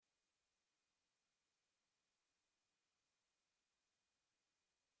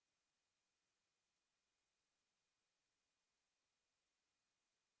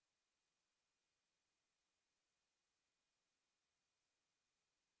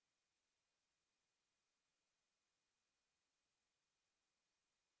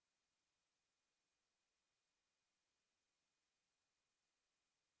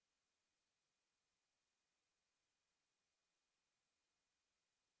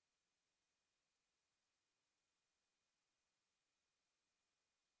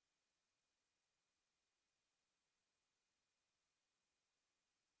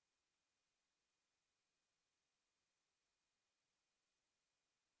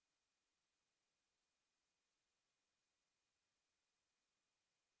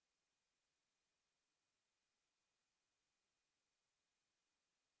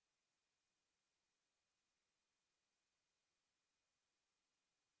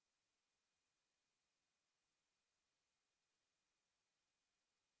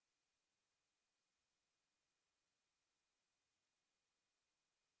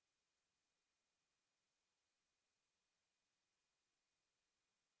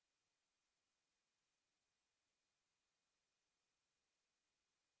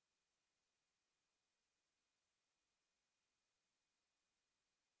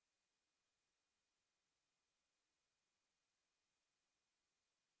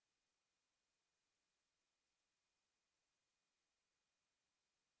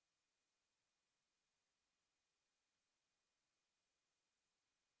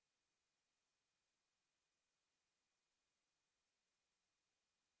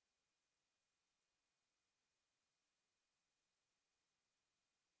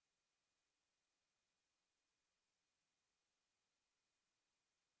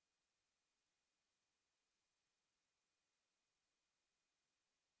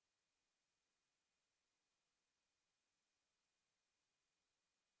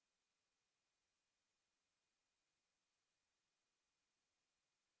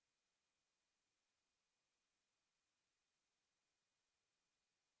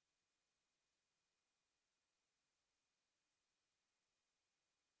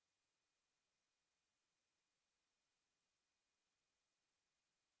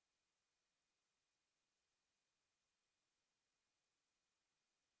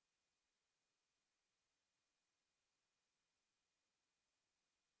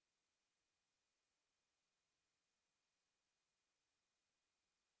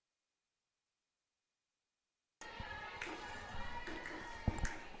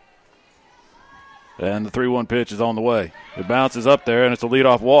And the 3-1 pitch is on the way. It bounces up there, and it's a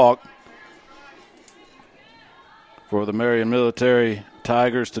leadoff walk for the Marion Military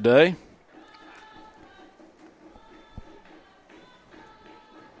Tigers today.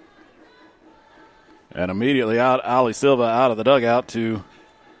 And immediately Ali Silva out of the dugout to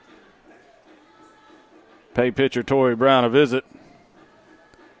pay pitcher Tori Brown a visit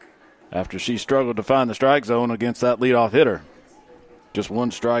after she struggled to find the strike zone against that leadoff hitter. Just one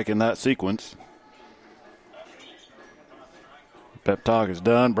strike in that sequence. Pep talk is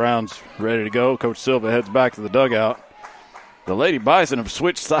done. Brown's ready to go. Coach Silva heads back to the dugout. The Lady Bison have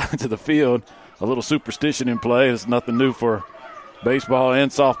switched sides of the field. A little superstition in play. It's nothing new for baseball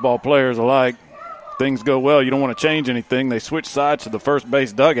and softball players alike. Things go well, you don't want to change anything. They switch sides to the first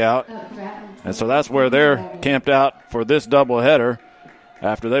base dugout. And so that's where they're camped out for this doubleheader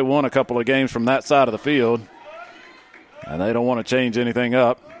after they won a couple of games from that side of the field. And they don't want to change anything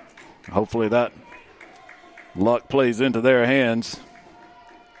up. Hopefully that luck plays into their hands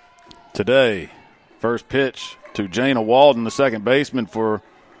today. First pitch to Jana Walden, the second baseman for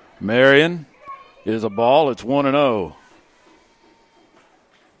Marion, is a ball. It's 1-0.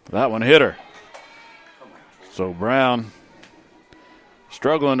 That one hit her. So Brown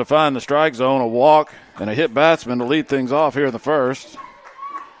struggling to find the strike zone, a walk and a hit batsman to lead things off here in the first.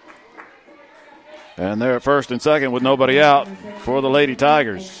 And they're at first and second with nobody out for the Lady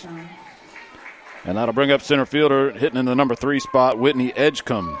Tigers. And that'll bring up center fielder hitting in the number 3 spot, Whitney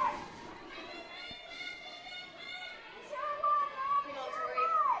Edgecombe.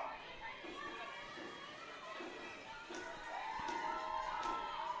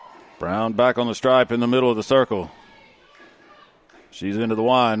 Brown back on the stripe in the middle of the circle. She's into the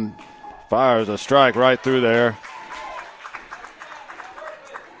wind. Fires a strike right through there.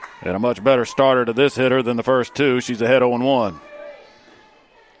 And a much better starter to this hitter than the first two. She's ahead 0-1.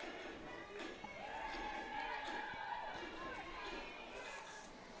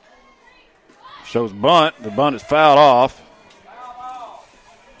 Shows bunt. The bunt is fouled off.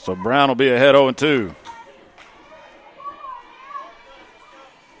 So Brown will be ahead 0-2.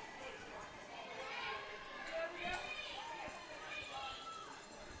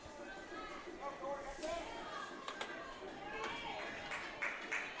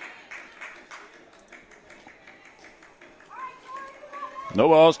 No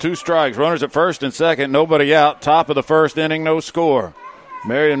balls, 2 strikes. Runners at first and second, nobody out. Top of the first inning, no score.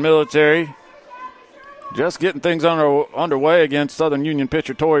 Marion Military just getting things underway against Southern Union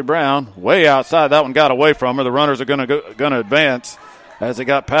pitcher Tori Brown. Way outside, that one got away from her. The runners are going to advance as it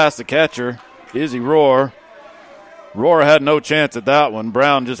got past the catcher, Izzy Rohr. Rohr had no chance at that one.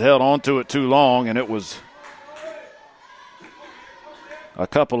 Brown just held on to it too long, and it was a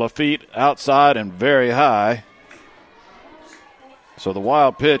couple of feet outside and very high. So the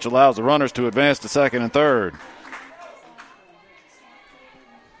wild pitch allows the runners to advance to second and third.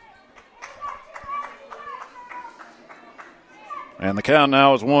 And the count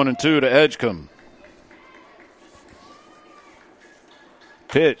now is 1-2 to Edgecombe.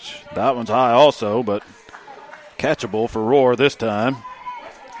 Pitch. That one's high also, but catchable for Rohr this time.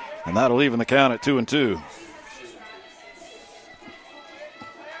 And that'll even the count at 2-2.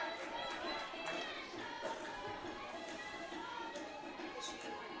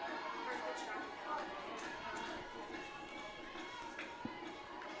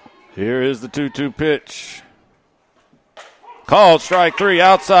 Here is the 2-2 pitch. Called strike 3,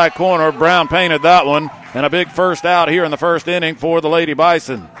 outside corner. Brown painted that one. And a big first out here in the first inning for the Lady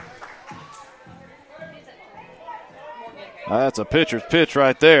Bison. That's a pitcher's pitch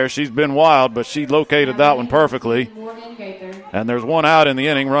right there. She's been wild, but she located that one perfectly. And there's one out in the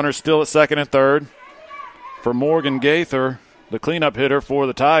inning. Runners still at second and third for Morgan Gaither, the cleanup hitter for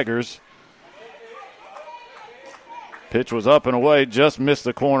the Tigers. Pitch was up and away, just missed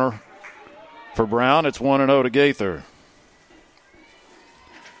the corner for Brown. It's 1-0 to Gaither.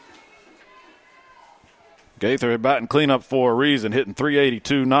 Gaither had batting cleanup for a reason, hitting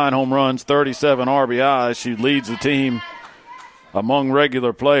 .382, 9 home runs, 37 RBIs. She leads the team among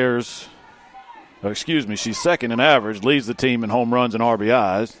regular players. She's second in average, leads the team in home runs and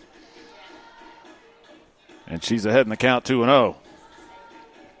RBIs. And she's ahead in the count 2-0.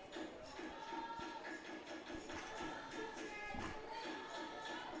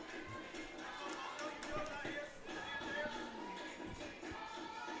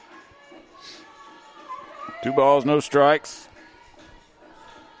 Two balls, no strikes.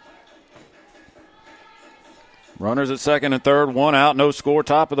 Runners at second and third, one out, no score,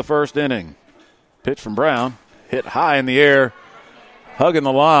 top of the first inning. Pitch from Brown, hit high in the air, hugging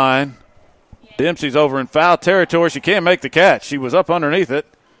the line. Dempsey's over in foul territory. She can't make the catch. She was up underneath it,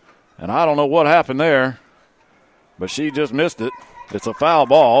 And I don't know what happened there, but she just missed it. It's a foul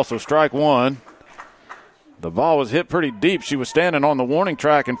ball, so strike one. The ball was hit pretty deep. She was standing on the warning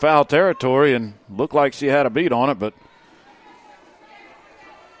track in foul territory and looked like she had a beat on it, but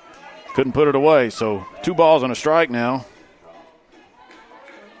couldn't put it away. So 2 balls and a strike now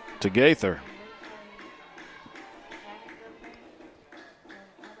to Gaither.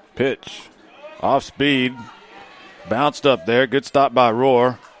 Pitch. Off speed. Bounced up there. Good stop by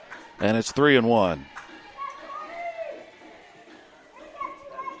Rohr. And it's 3-1.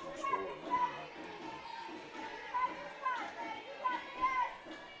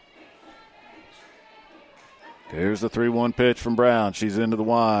 Here's the 3-1 pitch from Brown. She's into the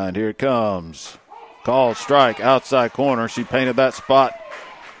wind. Here it comes. Called strike, outside corner. She painted that spot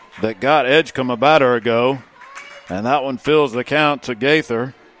that got Edgecombe a batter ago. And that one fills the count to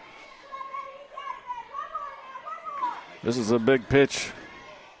Gaither. This is a big pitch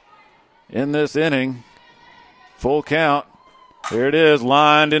in this inning. Full count. Here it is,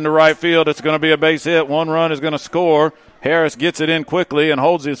 lined into right field. It's going to be a base hit. 1 run is going to score. Harris gets it in quickly and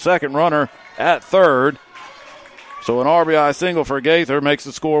holds the second runner at third. So an RBI single for Gaither makes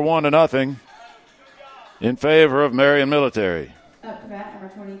the score 1-0 in favor of Marion Military. Up to bat,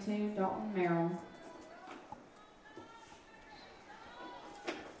 number 22, Dalton Merrill.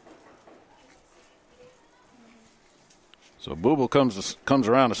 So Booble comes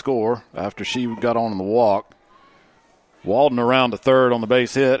around to score after she got on the walk. Walden around to third on the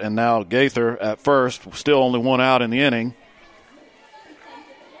base hit, and now Gaither at first, still only 1 out in the inning.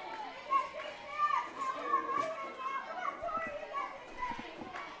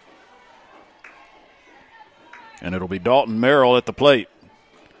 And it'll be Dalton Merrill at the plate.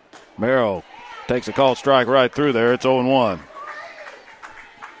 Merrill takes a called strike right through there. It's 0-1.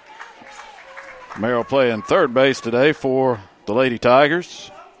 Merrill playing third base today for the Lady Tigers.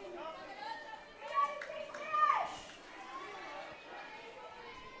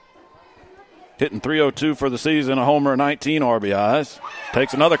 Hitting .302 for the season, a homer, 19 RBIs.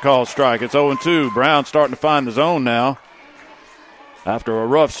 Takes another called strike. It's 0-2. Brown starting to find the zone now after a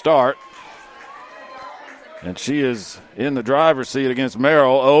rough start. And she is in the driver's seat against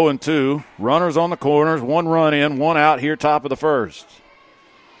Merrill, 0-2. Runners on the corners, 1 run in, 1 out here, top of the first.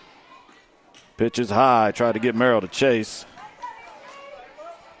 Pitch is high, tried to get Merrill to chase.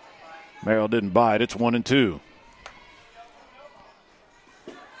 Merrill didn't bite. It's 1-2.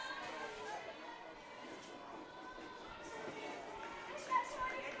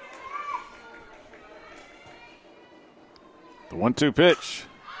 The 1-2 pitch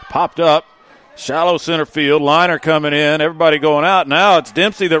popped up. Shallow center field. Liner coming in. Everybody going out. Now it's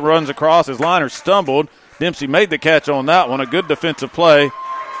Dempsey that runs across. His liner stumbled. Dempsey made the catch on that one. A good defensive play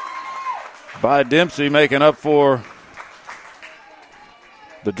by Dempsey, making up for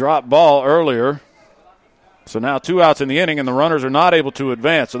the drop ball earlier. So now 2 outs in the inning, and the runners are not able to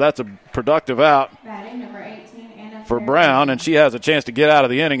advance. So that's a productive out Number 18, Anna for Brown, and she has a chance to get out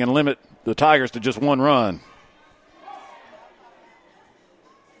of the inning and limit the Tigers to just 1 run.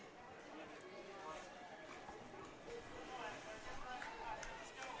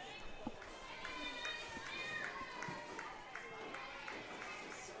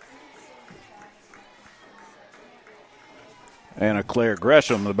 Anna Claire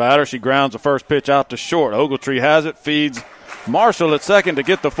Gresham, the batter. She grounds the first pitch out to short. Ogletree has it, feeds Marshall at second to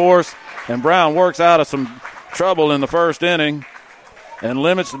get the force, and Brown works out of some trouble in the first inning and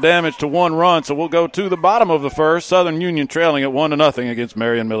limits the damage to 1 run. So we'll go to the bottom of the first. Southern Union trailing at 1-0 against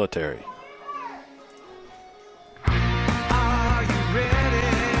Marion Military. Are you ready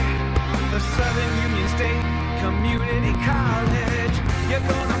for Southern Union State Community College? You're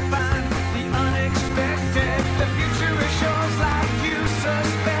gonna find the unexpected. The future is yours like you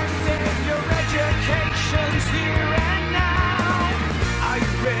suspected. Your education's here and now. Are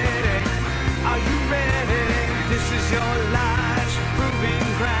you ready? Are you ready? This is your life's proving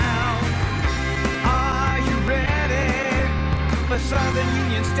ground. Are you ready for Southern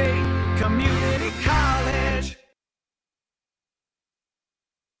Union State Community College?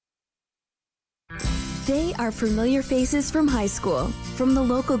 They are familiar faces from high school, from the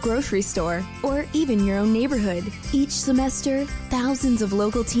local grocery store, or even your own neighborhood. Each semester, thousands of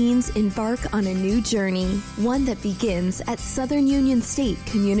local teens embark on a new journey, one that begins at Southern Union State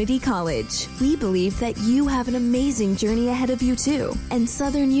Community College. We believe that you have an amazing journey ahead of you too, and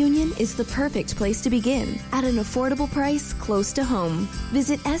Southern Union is the perfect place to begin, at an affordable price close to home.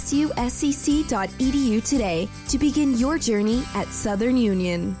 Visit suscc.edu today to begin your journey at Southern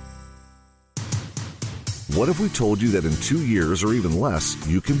Union. What if we told you that in 2 years or even less,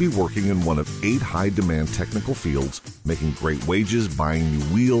 you can be working in one of 8 high-demand technical fields, making great wages, buying new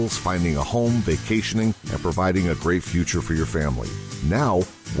wheels, finding a home, vacationing, and providing a great future for your family? Now,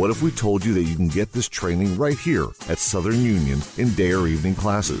 what if we told you that you can get this training right here at Southern Union in day or evening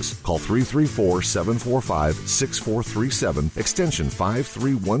classes? Call 334-745-6437, extension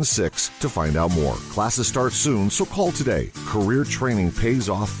 5316 to find out more. Classes start soon, so call today. Career training pays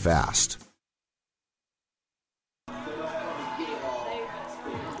off fast.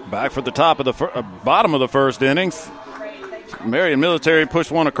 Back for the bottom of the first innings. Marion Military pushed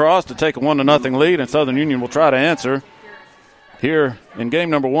one across to take a 1-0 lead, and Southern Union will try to answer here in game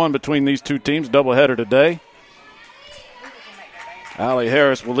number 1 between these two teams. Doubleheader today. Allie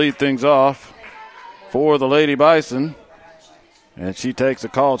Harris will lead things off for the Lady Bison, and she takes a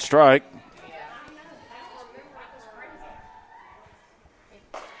called strike.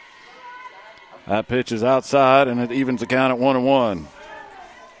 That pitch is outside, and it evens the count at 1-1.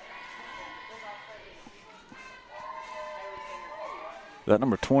 That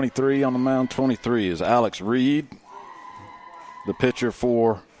number 23 on the mound, 23, is Alex Reed, the pitcher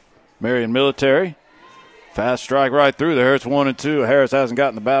for Marion Military. Fast strike right through there. It's 1-2. Harris hasn't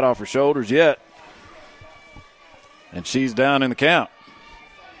gotten the bat off her shoulders yet, and she's down in the count.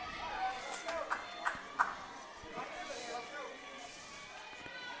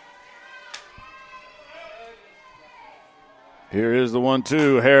 Here is the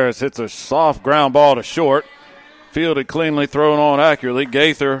 1-2. Harris hits a soft ground ball to short. Fielded cleanly, thrown on accurately.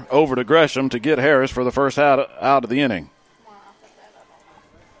 Gaither over to Gresham to get Harris for the first out of the inning.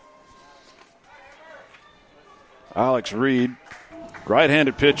 Alex Reed,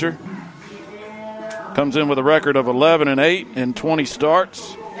 right-handed pitcher, comes in with a record of 11-8 in 20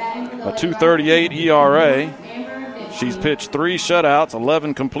 starts, a 2.38 ERA. She's pitched 3 shutouts,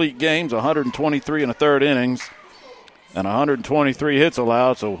 11 complete games, 123 and a third innings, and 123 hits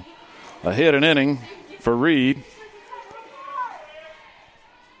allowed, so a hit an inning for Reed.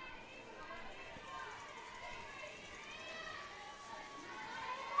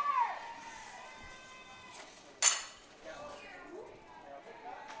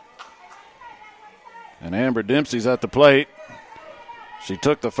 And Amber Dempsey's at the plate. She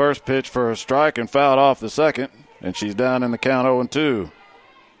took the first pitch for a strike and fouled off the second, and she's down in the count 0-2.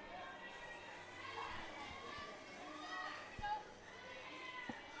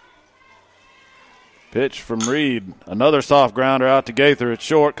 Pitch from Reed. Another soft grounder out to Gaither. It's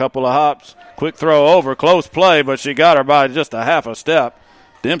short, couple of hops. Quick throw over, close play, but she got her by just a half a step.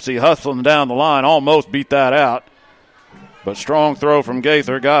 Dempsey hustling down the line, almost beat that out. But strong throw from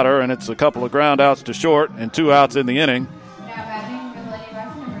Gaither got her, and it's a couple of ground outs to short and 2 outs in the inning. Now batting for the Lady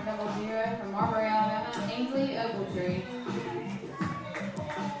Bison, number 00 from Marbury, Alabama, Ainsley Ogletree.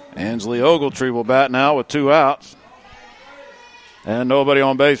 Ainsley Ogletree will bat now with 2 outs. And nobody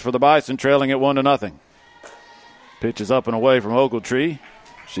on base for the Bison, trailing at 1-0. Pitch is up and away from Ogletree.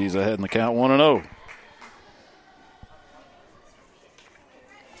 She's ahead in the count 1-0.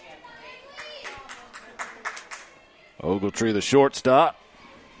 Ogletree, the shortstop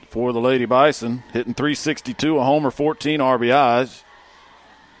for the Lady Bison, hitting .362, a homer, 14 RBIs.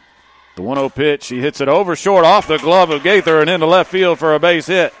 The 1-0 pitch, she hits it over short off the glove of Gaither and into left field for a base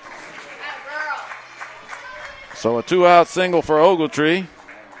hit. So a 2-out single for Ogletree.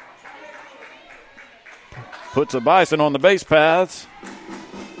 Puts a Bison on the base paths.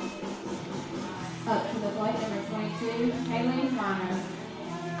 Up to the plate, number 22, Haley Liner.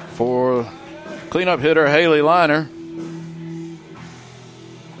 For cleanup hitter Haley Liner.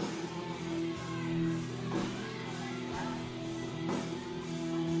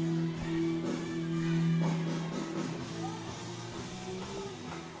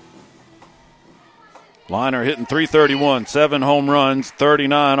 Liner hitting .331, 7 home runs,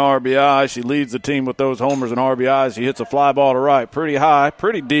 39 RBI. She leads the team with those homers and RBIs. She hits a fly ball to right, pretty high,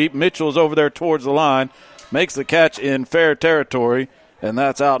 pretty deep. Mitchell's over there towards the line, makes the catch in fair territory, and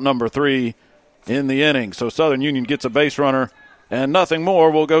that's out number 3 in the inning. So Southern Union gets a base runner and nothing more.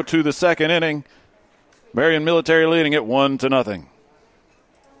 We'll go to the second inning. Marion Military leading it 1-0.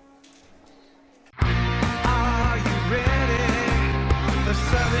 Are you ready for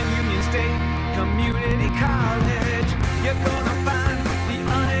Southern Union State Community College? You're gonna find the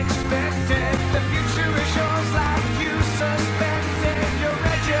unexpected. The future is yours like you suspected. Your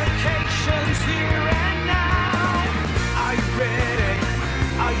education's here and now. Are you ready?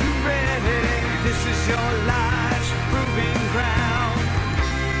 Are you ready? This is your life's proving ground.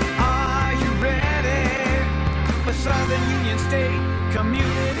 Are you ready for Southern Union State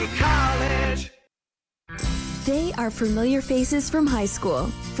Community College? They are familiar faces from high school,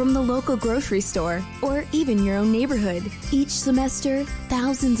 from the local grocery store, or even your own neighborhood. Each semester,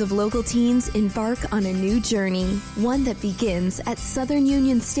 thousands of local teens embark on a new journey, one that begins at Southern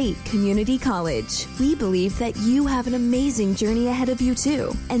Union State Community College. We believe that you have an amazing journey ahead of you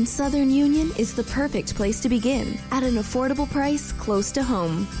too, and Southern Union is the perfect place to begin at an affordable price close to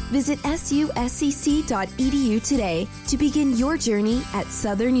home. Visit suscc.edu today to begin your journey at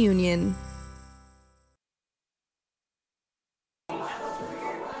Southern Union.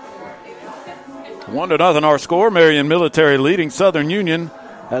 1-0 our score. Marion Military leading Southern Union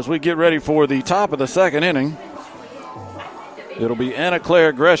as we get ready for the top of the second inning. It'll be Anna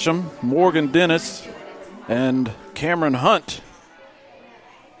Claire Gresham, Morgan Dennis, and Cameron Hunt.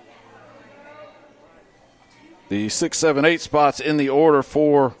 The 6, 7, 8 spots in the order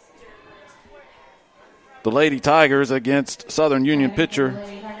for the Lady Tigers against Southern Union pitcher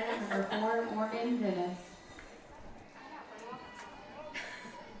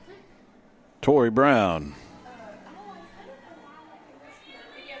Tori Brown.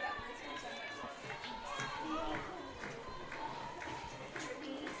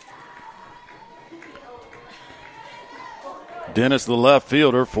 Dennis, the left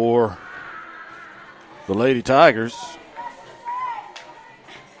fielder for the Lady Tigers,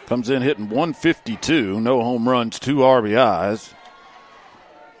 comes in hitting .152, no home runs, 2 RBIs.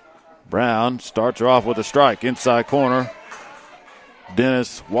 Brown starts her off with a strike, inside corner.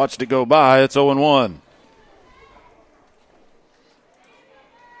 Dennis watched it go by. It's 0-1.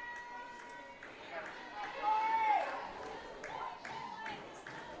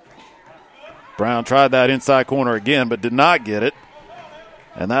 Brown tried that inside corner again, but did not get it.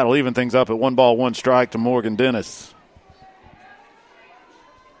 And that'll even things up at 1 ball, 1 strike to Morgan Dennis.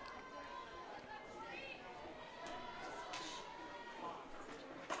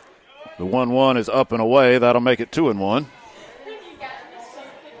 The 1-1 is up and away. That'll make it 2-1.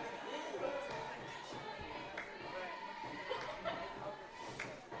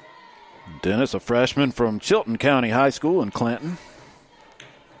 Dennis, a freshman from Chilton County High School in Clanton.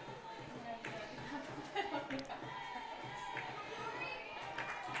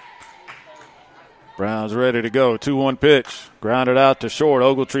 Brown's ready to go. 2-1 pitch. Grounded out to short.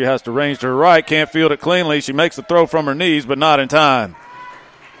 Ogletree has to range to her right. Can't field it cleanly. She makes the throw from her knees, but not in time.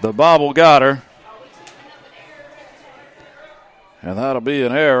 The bobble got her. And that'll be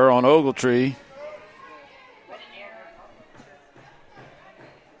an error on Ogletree.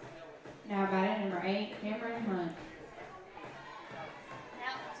 Now batting number 8, Cameron Hunt.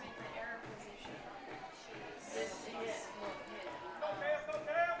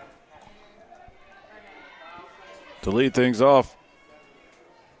 To lead things off,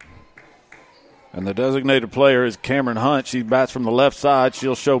 and the designated player is Cameron Hunt. She bats from the left side.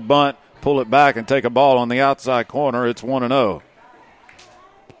 She'll show bunt, pull it back, and take a ball on the outside corner. It's 1-0.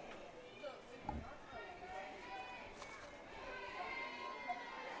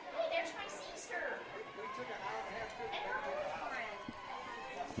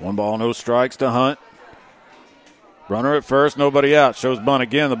 One ball, no strikes to Hunt. Runner at first, nobody out. Shows bunt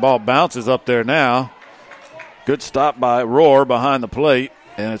again. The ball bounces up there now. Good stop by Rohr behind the plate,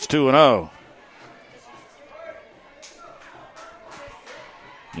 and it's 2-0.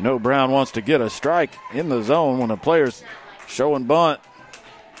 You know Brown wants to get a strike in the zone when a player's showing bunt,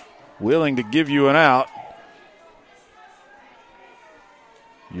 willing to give you an out.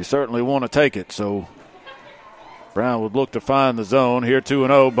 You certainly want to take it, so Brown would look to find the zone. Here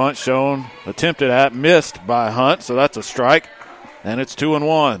 2-0, bunt shown, attempted at, missed by Hunt, so that's a strike, and it's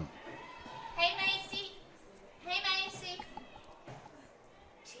 2-1. Hey, Macy. Hey, Macy.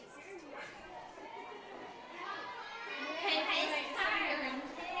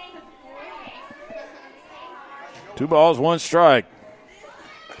 2 balls, 1 strike.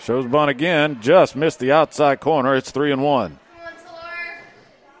 Shows bunt again, just missed the outside corner. It's 3-1. Come on, Taylor.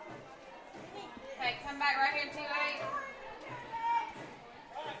 Hey, come back right here,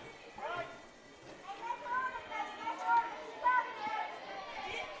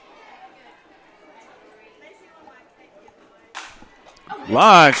 2-8.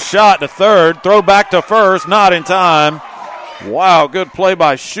 Line shot to third, throw back to first, not in time. Wow, good play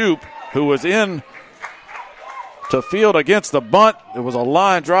by Shoup, who was in to field against the bunt. It was a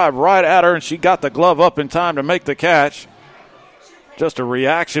line drive right at her, and she got the glove up in time to make the catch. Just a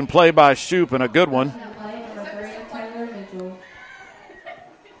reaction play by Shoup, and a good one.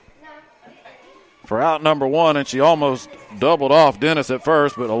 For out number 1, and she almost doubled off Dennis at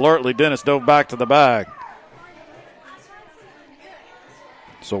first, but alertly Dennis dove back to the bag.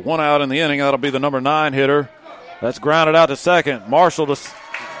 So 1 out in the inning. That'll be the number 9 hitter. That's grounded out to second. Marshall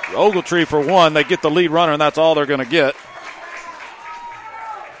Ogletree for one. They get the lead runner, and that's all they're going to get.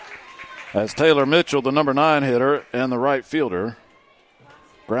 As Taylor Mitchell, the number 9 hitter and the right fielder,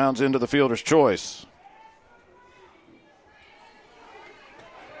 grounds into the fielder's choice.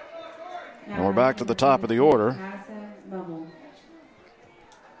 And we're back to the top of the order.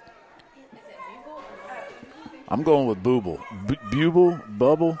 I'm going with Booble. Buble?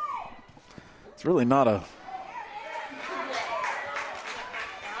 Bubble? It's really not a...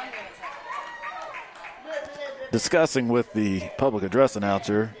 Discussing with the public address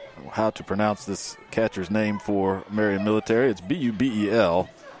announcer how to pronounce this catcher's name for Marion Military. It's Bubel.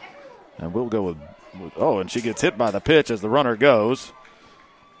 And we'll go with and she gets hit by the pitch as the runner goes.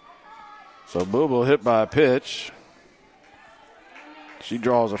 So Booble hit by a pitch. She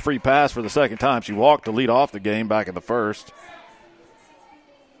draws a free pass for the second time. She walked to lead off the game back in the first.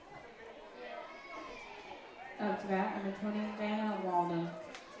 Up to bat, number 20, Jana Walden.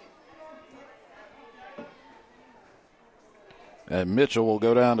 And Mitchell will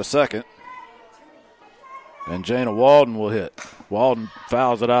go down to second. And Jana Walden will hit. Walden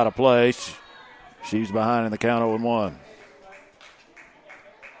fouls it out of play. She's behind in the count 0-1.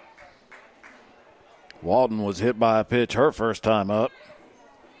 Walden was hit by a pitch her first time up.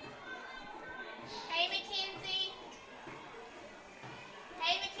 Hey, McKenzie.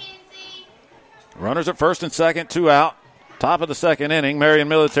 Hey, McKenzie. Runners at first and second, 2 out. Top of the second inning. Marion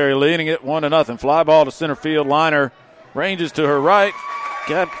Military leading it 1-0. Fly ball to center field. Liner ranges to her right.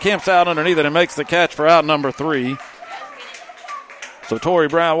 Camps out underneath it and makes the catch for out number 3. So Tori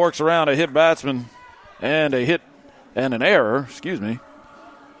Brown works around a hit batsman and an error,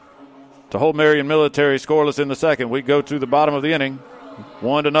 to hold Marion Military scoreless in the second. We go to the bottom of the inning.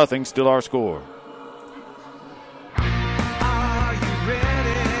 1-0, still our score. Are you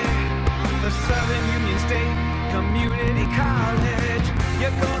ready for Southern Union State Community College?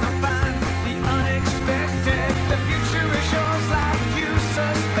 You're gonna find the unexpected. The future is yours like you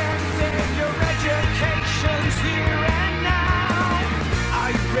suspected. Your education's here and now.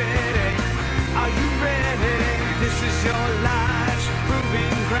 Are you ready? Are you ready? This is your life's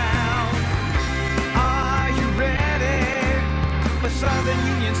proving ground. Are you ready for Southern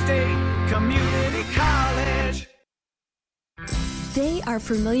Union State Community College? They are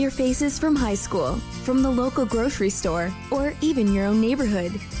familiar faces from high school, from the local grocery store, or even your own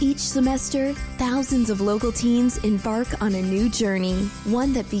neighborhood. Each semester, thousands of local teens embark on a new journey,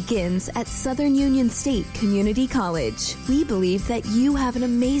 one that begins at Southern Union State Community College. We believe that you have an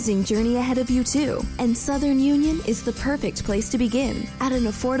amazing journey ahead of you too, and Southern Union is the perfect place to begin, at an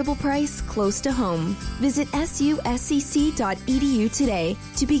affordable price close to home. Visit suscc.edu today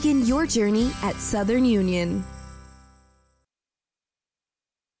to begin your journey at Southern Union.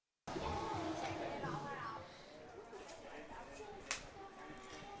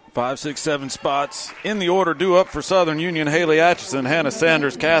 5, 6, 7 spots in the order due up for Southern Union. Haley Atchison, Hannah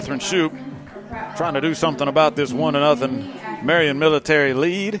Sanders, Catherine Shoup trying to do something about this 1-0 Marion Military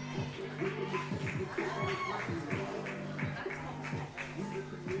lead.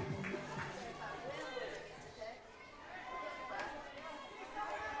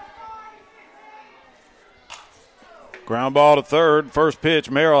 Ground ball to third. First pitch,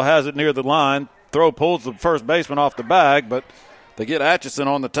 Merrill has it near the line. Throw pulls the first baseman off the bag, but they get Atchison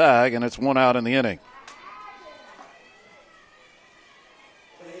on the tag, and it's 1 out in the inning.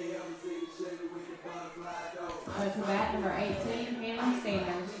 Up to bat, number 18, Hannah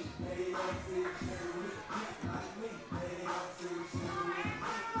Sanders.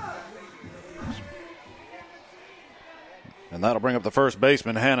 And that'll bring up the first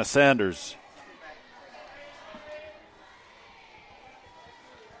baseman, Hannah Sanders.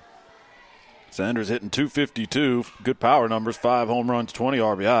 Sanders hitting .252, good power numbers, 5 home runs, 20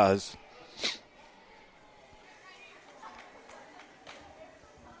 RBIs.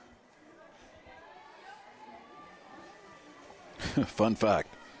 Fun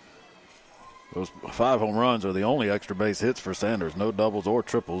fact, those 5 home runs are the only extra base hits for Sanders, no doubles or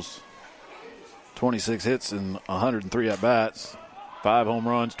triples. 26 hits and 103 at-bats, 5 home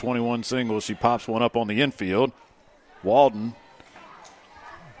runs, 21 singles. She pops one up on the infield. Walden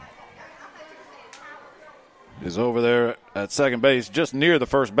is over there at second base, just near the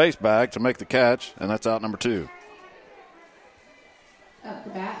first base bag to make the catch, and that's out number 2. Up to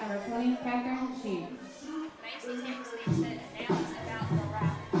bat, number 20, Catherine Shoup.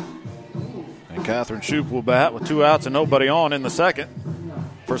 And Catherine Shoup will bat with 2 outs and nobody on in the second.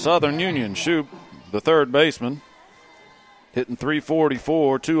 For Southern Union, Shoup, the third baseman, hitting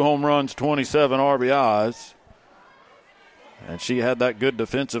 .344, 2 home runs, 27 RBIs. And she had that good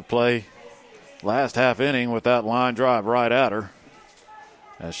defensive play last half inning with that line drive right at her.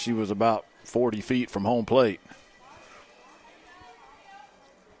 as she was about 40 feet from home plate.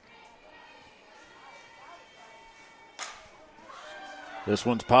 This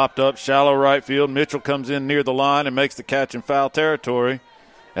one's popped up, shallow right field. Mitchell comes in near the line and makes the catch in foul territory.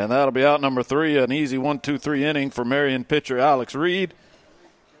 And that'll be out number 3, an easy 1-2-3 inning for Marion pitcher Alex Reed.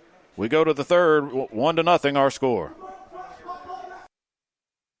 We go to the third, 1-0 our score.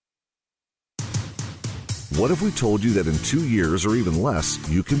 What if we told you that in 2 years or even less,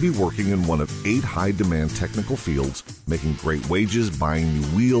 you can be working in one of 8 high-demand technical fields, making great wages, buying new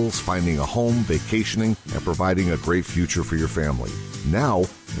wheels, finding a home, vacationing, and providing a great future for your family? Now,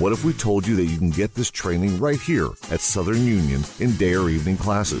 what if we told you that you can get this training right here at Southern Union in day or evening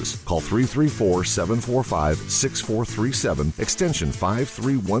classes? Call 334-745-6437, extension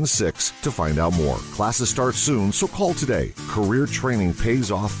 5316 to find out more. Classes start soon, so call today. Career training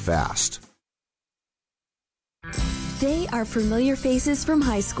pays off fast. They are familiar faces from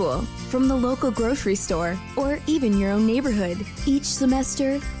high school, from the local grocery store, or even your own neighborhood. Each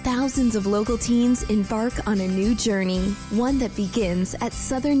semester, thousands of local teens embark on a new journey, one that begins at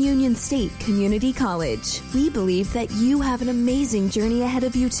Southern Union State Community College. We believe that you have an amazing journey ahead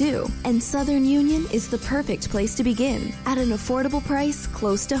of you too, and Southern Union is the perfect place to begin, at an affordable price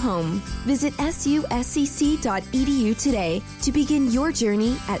close to home. Visit suscc.edu today to begin your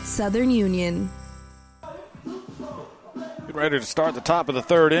journey at Southern Union. Ready to start the top of the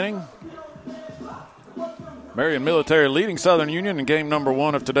third inning. Marion Military leading Southern Union in game number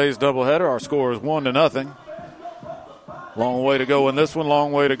 1 of today's doubleheader. Our score is 1-0. Long way to go in this one.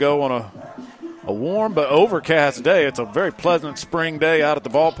 Long way to go on a warm but overcast day. It's a very pleasant spring day out at the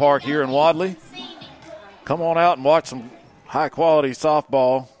ballpark here in Wadley. Come on out and watch some high-quality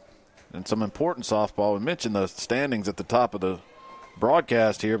softball and some important softball. We mentioned the standings at the top of the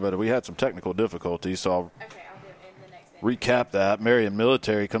broadcast here, but we had some technical difficulties, so I'll recap that. Marion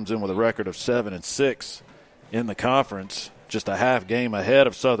Military comes in with a record of 7-6 in the conference, just a half game ahead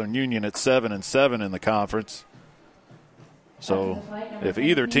of Southern Union at 7-7 in the conference. So if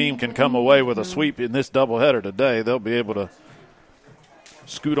either team can come away with a sweep in this doubleheader today, they'll be able to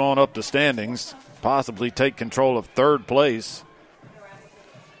scoot on up the standings, possibly take control of third place,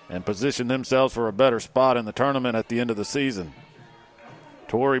 and position themselves for a better spot in the tournament at the end of the season.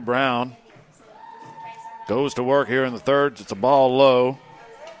 Tori Brown goes to work here in the third. It's a ball low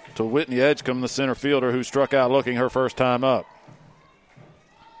to Whitney Edgecombe, the center fielder, who struck out looking her first time up.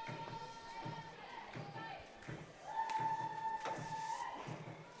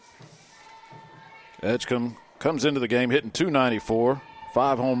 Edgecombe comes into the game hitting .294,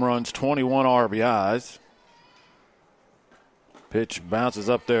 5 home runs, 21 RBIs. Pitch bounces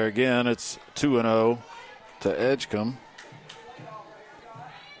up there again. It's 2-0 to Edgecombe.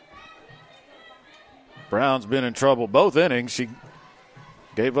 Brown's been in trouble both innings. She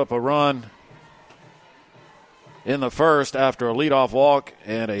gave up a run in the first after a leadoff walk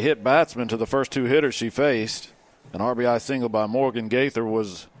and a hit batsman to the first 2 hitters she faced. An RBI single by Morgan Gaither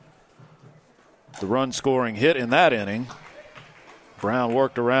was the run-scoring hit in that inning. Brown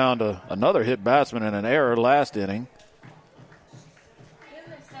worked around another hit batsman and an error last inning.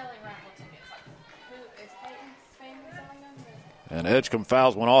 And Edgecombe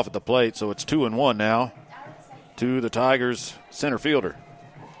fouls one off at the plate, so it's 2-1 now to the Tigers' center fielder.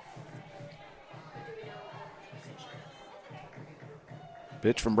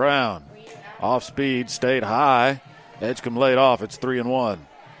 Pitch from Brown. Off speed, stayed high. Edgecombe laid off. It's 3-1.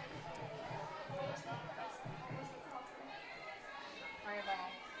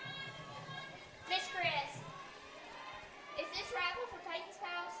 Miss Chris, is this raffle for Peyton's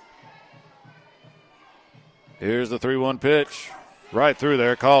house? Here's the 3-1 pitch. Right through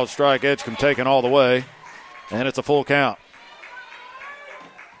there. Called strike. Edgecombe taken all the way. And it's a full count.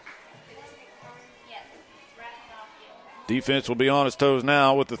 Defense will be on its toes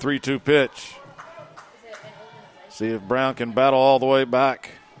now with the 3-2 pitch. See if Brown can battle all the way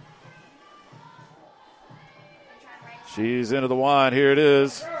back. She's into the wind. Here it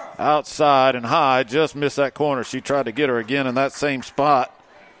is. Outside and high. Just missed that corner. She tried to get her again in that same spot,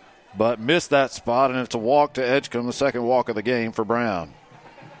 but missed that spot, and it's a walk to Edgecombe, the second walk of the game for Brown.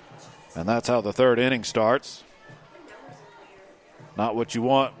 And that's how the third inning starts. Not what you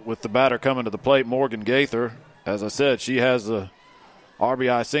want with the batter coming to the plate, Morgan Gaither. As I said, she has a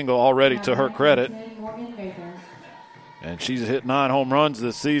RBI single already to her credit. And she's hit 9 home runs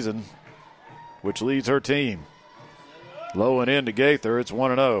this season, which leads her team. Low and in to Gaither. It's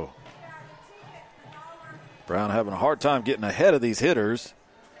 1-0. Brown having a hard time getting ahead of these hitters.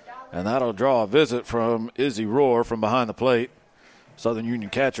 And that'll draw a visit from Izzy Rohr from behind the plate. Southern Union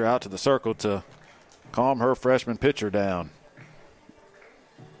catcher out to the circle to calm her freshman pitcher down.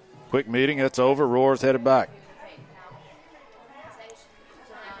 Quick meeting. It's over. Roar's headed back.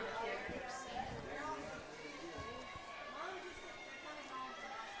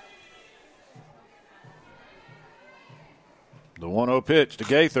 The 1-0 pitch to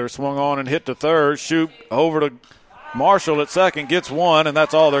Gaither, swung on and hit to third. Shoot over to Marshall at second, gets one, and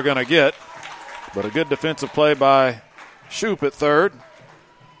that's all they're going to get. But a good defensive play by Shoop at third.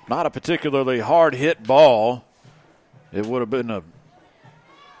 Not a particularly hard hit ball. It would have been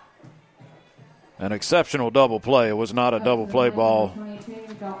an exceptional double play. It was not a double play ball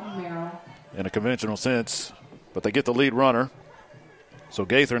in a conventional sense, but they get the lead runner. So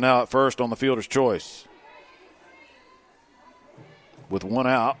Gaither now at first on the fielder's choice, with one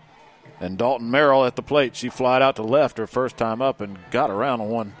out, and Dalton Merrill at the plate. She flied out to left her first time up and got around on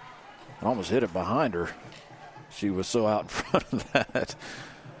one and almost hit it behind her. She was so out in front of that.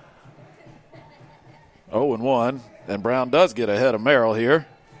 0-1, and Brown does get ahead of Merrill here.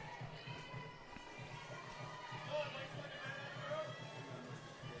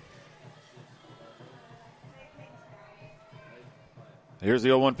 Here's the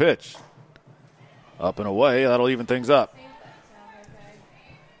 0-1 pitch. Up and away, that'll even things up.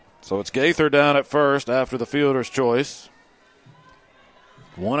 So it's Gaither down at first after the fielder's choice.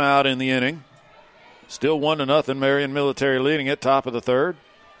 One out in the inning. Still 1-0. Marion Military leading it, top of the third.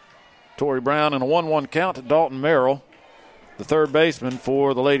 Tori Brown in a 1-1 count to Dalton Merrill, the third baseman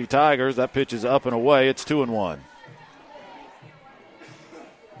for the Lady Tigers. That pitch is up and away. It's 2-1.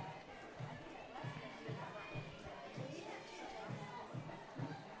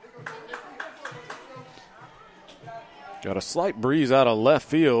 Got a slight breeze out of left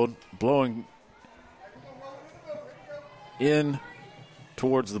field, blowing in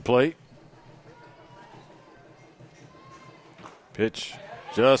towards the plate. Pitch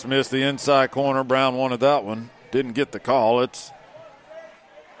just missed the inside corner. Brown wanted that one. Didn't get the call. It's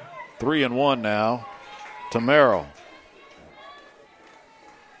 3-1 now to Merrill.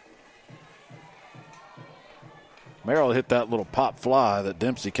 Merrill hit that little pop fly that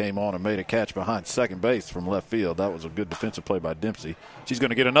Dempsey came on and made a catch behind second base from left field. That was a good defensive play by Dempsey. She's going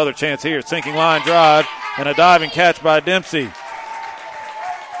to get another chance here. Sinking line drive and a diving catch by Dempsey.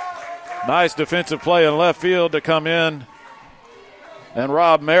 Nice defensive play in left field to come in and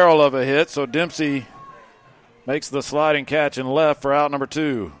rob Merrill of a hit. So Dempsey makes the sliding catch in left for out number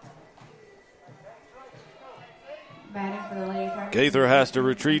 2. Gaither has to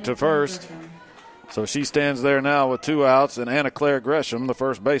retreat to first. So she stands there now with 2 outs, and Anna Claire Gresham, the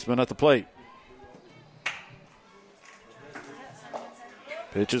first baseman, at the plate.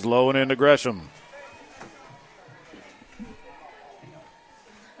 Pitch is low and into Gresham.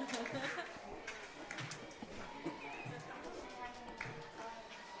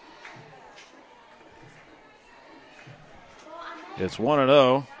 It's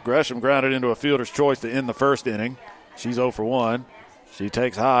 1-0. Gresham grounded into a fielder's choice to end the first inning. She's 0 for 1. She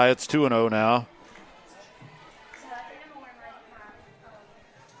takes high. It's 2-0 now.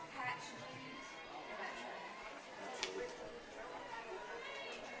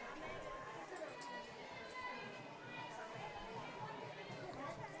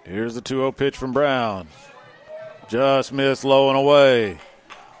 Here's the 2-0 pitch from Brown. Just missed low and away.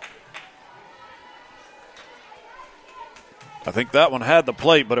 I think that one had the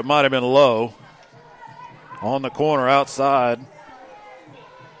plate, but it might have been low. On the corner outside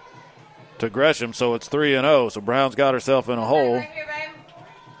to Gresham, so it's 3-0. So Brown's got herself in a hole.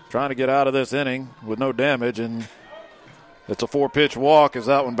 Trying to get out of this inning with no damage, and it's a 4-pitch walk as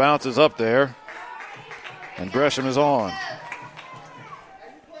that one bounces up there. And Gresham is on.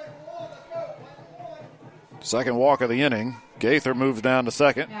 Second walk of the inning. Gaither moves down to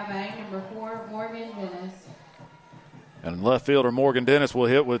second. Now batting number 4, Morgan Dennis. And left fielder Morgan Dennis will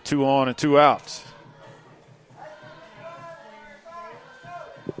hit with 2 on and 2 outs.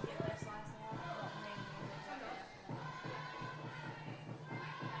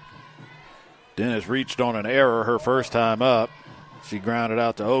 Dennis reached on an error her first time up. She grounded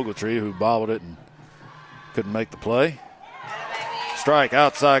out to Ogletree, who bobbled it and couldn't make the play. Strike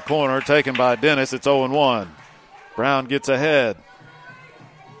outside corner taken by Dennis. It's 0-1. Brown gets ahead.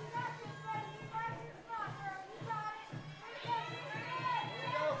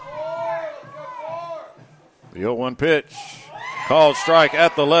 The 0-1 pitch. Called strike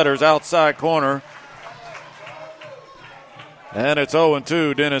at the letters outside corner. And it's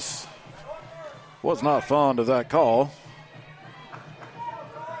 0-2. Dennis was not fond of that call.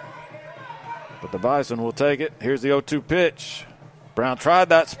 But the Bison will take it. Here's the 0-2 pitch. Brown tried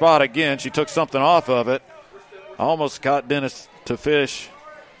that spot again. She took something off of it. Almost caught Dennis to fish,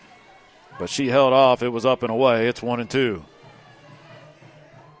 but she held off. It was up and away. It's 1-2.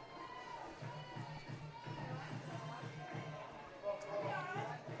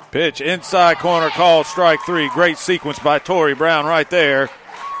 Pitch inside corner called strike 3. Great sequence by Torrey Brown right there.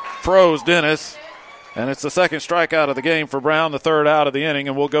 Froze Dennis. And it's the second strikeout of the game for Brown, the third out of the inning.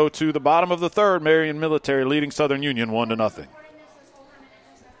 And we'll go to the bottom of the third. Marion Military leading Southern Union 1-0.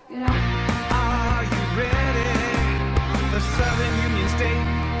 Are you ready for Southern Union State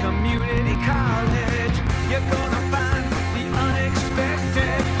Community College? You're gonna find the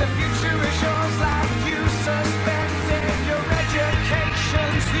unexpected. The future is yours like you suspected. Your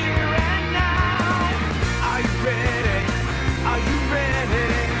education's here and now. Are you ready? Are you ready?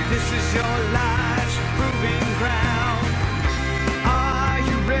 This is your life's proving ground. Are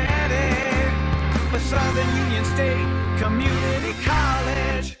you ready for Southern Union State Community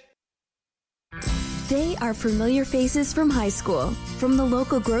College? They are familiar faces from high school, from the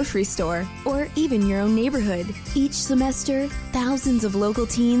local grocery store, or even your own neighborhood. Each semester, thousands of local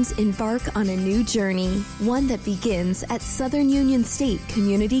teens embark on a new journey, one that begins at Southern Union State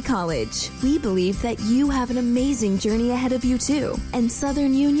Community College. We believe that you have an amazing journey ahead of you too, and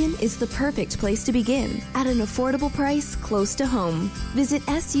Southern Union is the perfect place to begin, at an affordable price close to home. Visit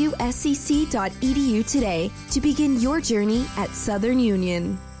suscc.edu today to begin your journey at Southern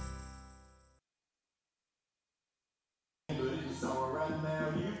Union.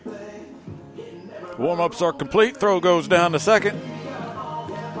 Warm-ups are complete. Throw goes down to second.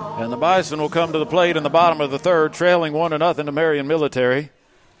 And the Bison will come to the plate in the bottom of the third, trailing 1-0 to Marion Military.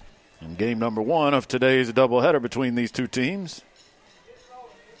 In game number 1 of today's doubleheader between these two teams.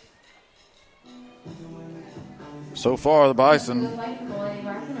 So far, the Bison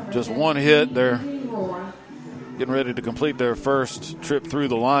just one hit. They're getting ready to complete their first trip through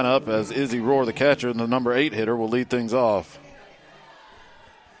the lineup as Izzy Rohr, the catcher, and the number 8 hitter will lead things off.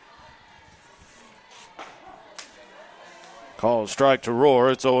 Called strike to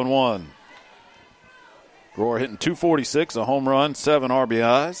Rohr. It's 0-1. Rohr hitting .246, a home run, 7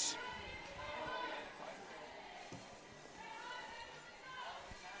 RBIs.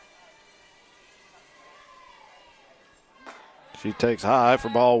 She takes high for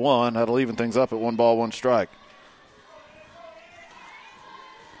ball 1. That'll even things up at 1 ball, 1 strike.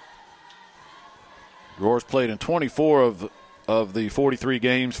 Rohr's played in 24 of the 43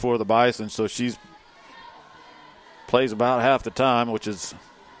 games for the Bison, so she's plays about half the time, which is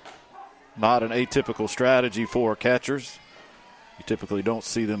not an atypical strategy for catchers. You typically don't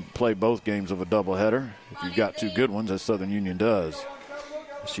see them play both games of a doubleheader if you've got 2 good ones, as Southern Union does.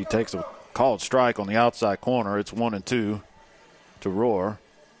 She takes a called strike on the outside corner. It's 1-2 to Rohr.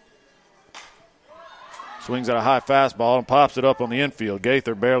 Swings at a high fastball and pops it up on the infield.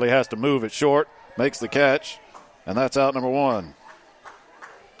 Gaither barely has to move it short, makes the catch, and that's out number 1.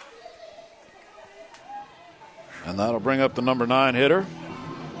 And that'll bring up the number 9 hitter,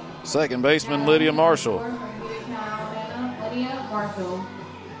 second baseman Lydia Marshall. Lydia Marshall.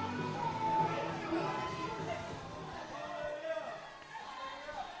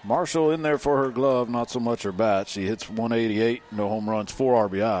 Marshall in there for her glove, not so much her bat. She hits .188, no home runs, 4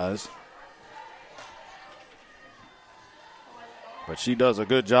 RBIs. But she does a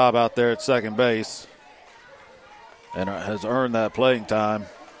good job out there at second base and has earned that playing time.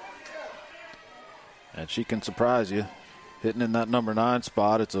 And she can surprise you, hitting in that number 9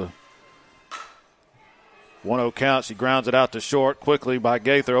 spot. It's a 1-0 count. She grounds it out to short quickly by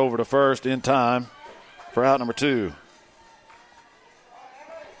Gaither over to first in time for out number 2.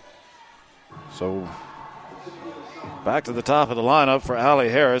 So back to the top of the lineup for Allie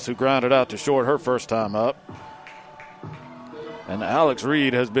Harris, who grounded out to short her first time up. And Alex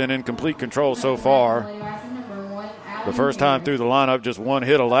Reed has been in complete control so far. The first time through the lineup, just 1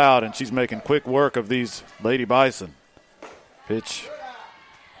 hit allowed, and she's making quick work of these Lady Bison. Pitch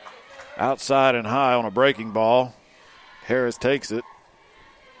outside and high on a breaking ball. Harris takes it.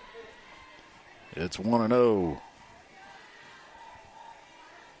 It's 1-0.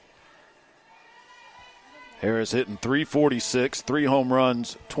 Harris hitting .346, 3 home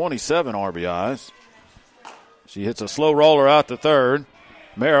runs, 27 RBIs. She hits a slow roller out to third.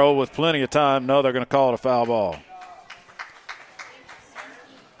 Merrill with plenty of time. No, they're going to call it a foul ball.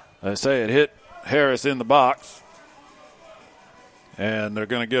 They say it hit Harris in the box. And they're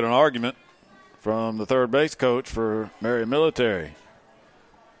going to get an argument from the third base coach for Marion Military.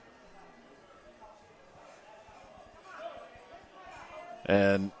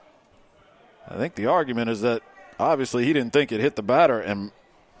 And I think the argument is that obviously he didn't think it hit the batter, and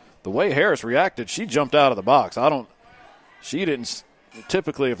the way Harris reacted, she jumped out of the box. She didn't,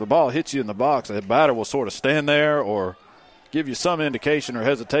 typically if the ball hits you in the box, the batter will sort of stand there or give you some indication or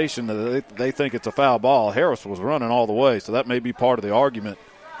hesitation that they think it's a foul ball. Harris was running all the way, so that may be part of the argument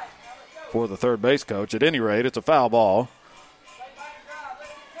for the third base coach. At any rate, it's a foul ball.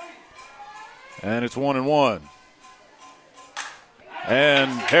 And it's 1-1. And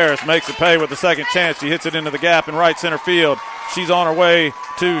Harris makes it pay with the second chance. She hits it into the gap in right center field. She's on her way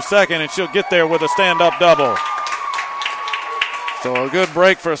to second, and she'll get there with a stand-up double. So a good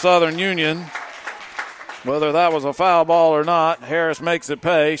break for Southern Union. Whether that was a foul ball or not, Harris makes it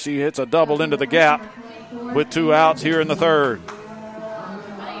pay. She hits a double into the gap with 2 outs here in the third.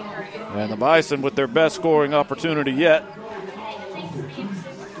 And the Bison with their best scoring opportunity yet.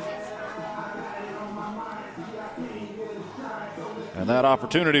 And that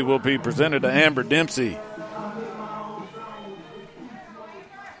opportunity will be presented to Amber Dempsey.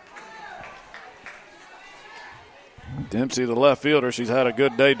 Dempsey, the left fielder, she's had a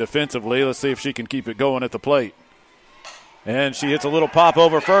good day defensively. Let's see if she can keep it going at the plate. And she hits a little pop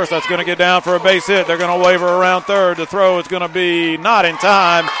over first. That's going to get down for a base hit. They're going to wave her around third. The throw is going to be not in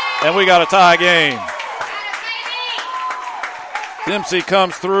time, and we got a tie game. Dempsey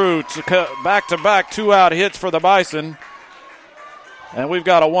comes through to back-to-back 2-out hits for the Bison. And we've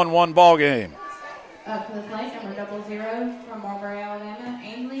got a 1-1 ball game. Up to the plate, number 00 from Marbury, Alabama,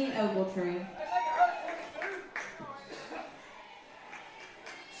 Ainsley Ogletree.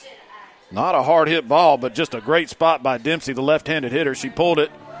 Not a hard hit ball, but just a great spot by Dempsey, the left-handed hitter. She pulled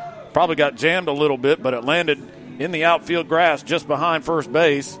it, probably got jammed a little bit, but it landed in the outfield grass just behind first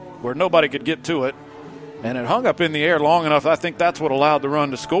base where nobody could get to it. And it hung up in the air long enough. I think that's what allowed the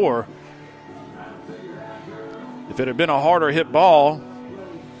run to score. If it had been a harder hit ball,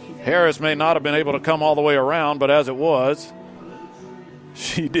 Harris may not have been able to come all the way around, but as it was,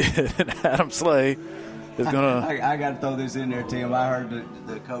 she did. And Adam Slay is going to... I got to throw this in there, Tim. I heard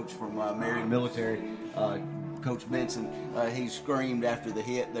the coach from Marion Military, Coach Benson, he screamed after the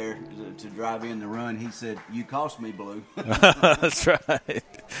hit there to drive in the run. He said, "You cost me, Blue." That's right.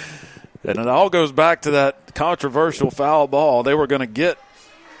 And it all goes back to that controversial foul ball. They were going to get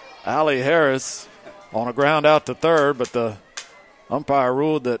Allie Harris on a ground out to third, but the umpire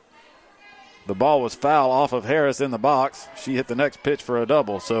ruled that the ball was foul off of Harris in the box. She hit the next pitch for a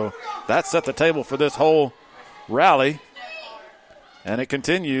double. So that set the table for this whole rally. And it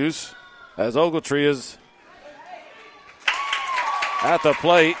continues as Ogletree is at the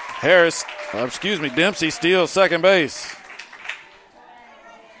plate. Dempsey steals second base.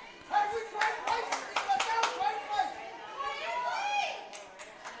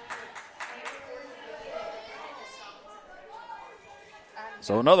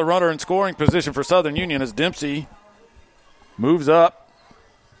 So another runner in scoring position for Southern Union as Dempsey moves up.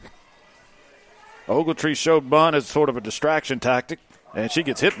 Ogletree showed bunt as sort of a distraction tactic, and she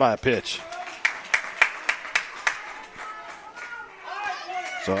gets hit by a pitch.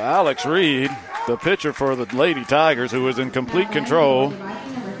 So Alex Reed, the pitcher for the Lady Tigers, who is in complete control,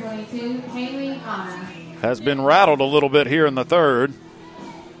 has been rattled a little bit here in the third.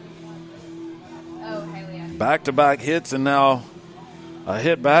 Back-to-back hits and now a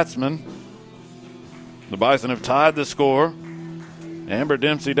hit batsman. The Bison have tied the score. Amber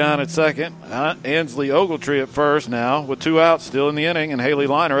Dempsey down at second. Ainsley Ogletree at first now with 2 outs still in the inning, and Haley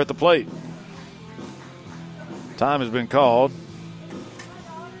Liner at the plate. Time has been called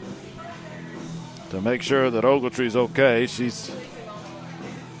to make sure that Ogletree's okay. She's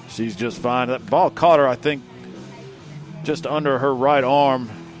just fine. That ball caught her, I think, just under her right arm,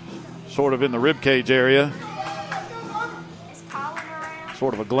 sort of in the ribcage area.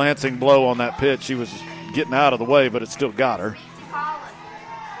 Sort of a glancing blow on that pitch. She was getting out of the way, but it still got her.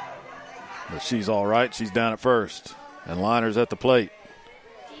 But she's all right. She's down at first. And Liner's at the plate.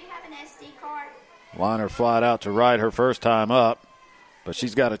 Do you have an SD card? Liner flied out to right her first time up, but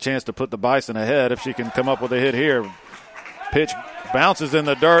she's got a chance to put the Bison ahead if she can come up with a hit here. Pitch bounces in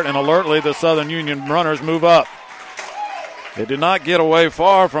the dirt, and alertly the Southern Union runners move up. It did not get away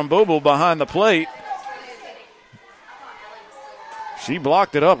far from Boo Boo behind the plate. She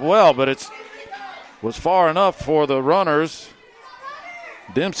blocked it up well, but it was far enough for the runners,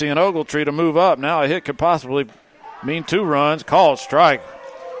 Dempsey and Ogletree, to move up. Now a hit could possibly mean 2 runs. Called strike.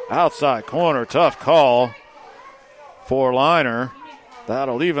 Outside corner. Tough call for Liner.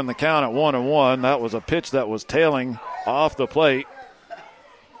 That'll even the count at 1-1. That was a pitch that was tailing off the plate.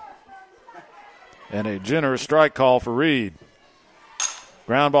 And a generous strike call for Reed.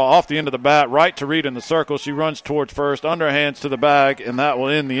 Ground ball off the end of the bat, right to Reed in the circle. She runs towards first, underhands to the bag, and that will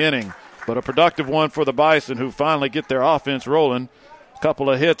end the inning. But a productive one for the Bison, who finally get their offense rolling. A couple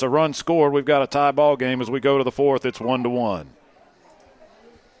of hits, a run scored. We've got a tie ball game as we go to the fourth. It's 1-1.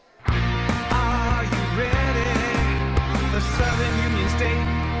 Are you ready for Southern Union State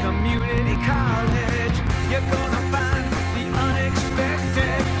Community College? You're gonna find the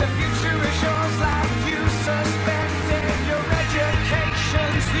unexpected. The future is yours like you suspected. Your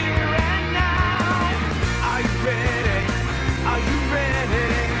education's here and now.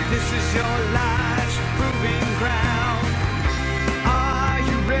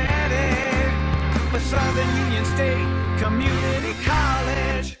 Union State Community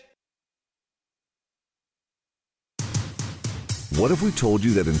College. What if we told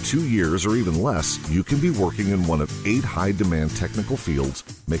you that in 2 years or even less, you can be working in one of 8 high-demand technical fields,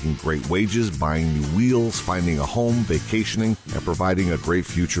 making great wages, buying new wheels, finding a home, vacationing, and providing a great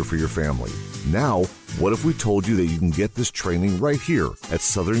future for your family? Now, what if we told you that you can get this training right here at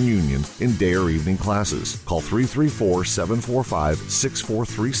Southern Union in day or evening classes? Call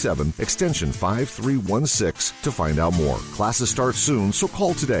 334-745-6437, extension 5316 to find out more. Classes start soon, so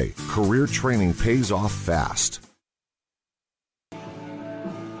call today. Career training pays off fast.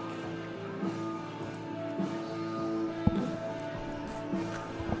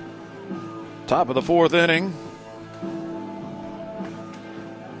 Top of the 4th inning.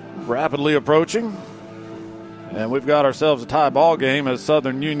 Rapidly approaching. And we've got ourselves a tie ball game as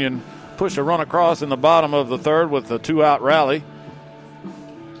Southern Union push a run across in the bottom of the 3rd with a 2-out rally.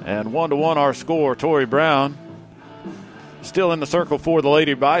 And 1-1 our score. Tori Brown still in the circle for the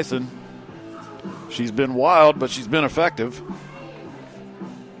Lady Bison. She's been wild, but she's been effective.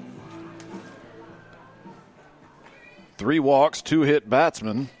 3 walks, 2 hit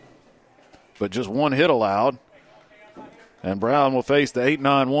batsmen, but just 1 hit allowed. And Brown will face the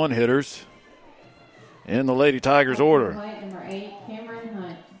 8-9-1 hitters in the Lady Tigers order. Number 8, Cameron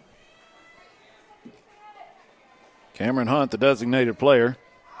Hunt. Cameron Hunt, the designated player.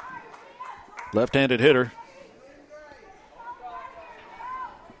 Left-handed hitter.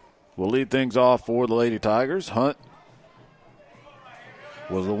 Will lead things off for the Lady Tigers. Hunt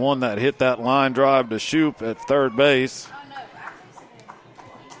was the one that hit that line drive to Shoup at third base.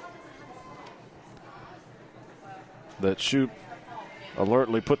 That Shoup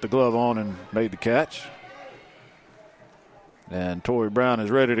alertly put the glove on and made the catch. And Tori Brown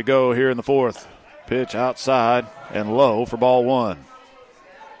is ready to go here in the 4th. Pitch outside and low for ball 1. They're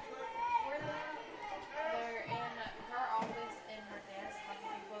in her office and her desk, like the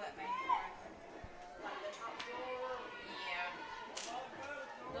people that manufacture. Like the top floor? Yeah.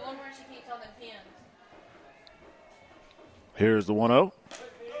 The one where she keeps all the pins. Here's the 1-0.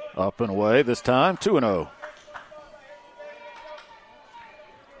 Up and away this time, 2-0.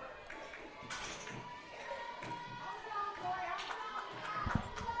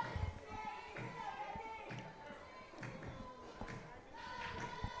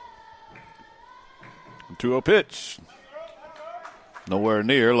 To a pitch. Nowhere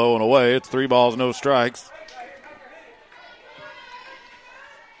near, low and away. It's 3 balls, no strikes.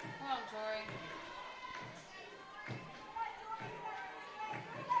 Come on,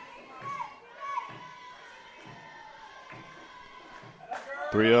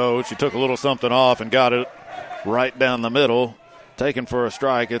 Tori. 3-0. She took a little something off and got it right down the middle. Taken for a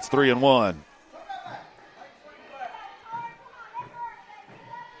strike. It's 3-1.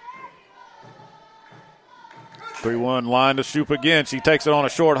 3-1 line to Shoup again. She takes it on a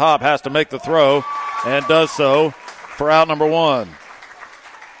short hop, has to make the throw, and does so for out number 1.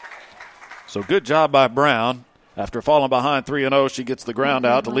 So good job by Brown. After falling behind 3-0, she gets the ground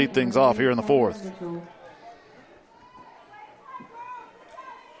out to lead things off here in the 4th.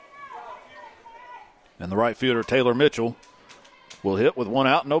 And the right fielder, Taylor Mitchell, will hit with 1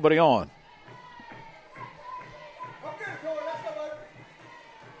 out, nobody on.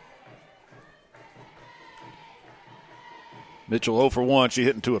 Mitchell 0 for 1. She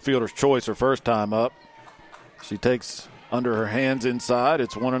hit into a fielder's choice her first time up. She takes under her hands inside.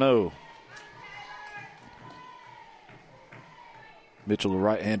 It's 1-0. Mitchell, a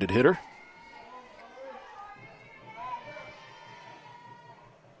right-handed hitter.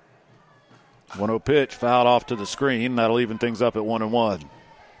 .0 pitch, fouled off to the screen. That'll even things up at 1-1.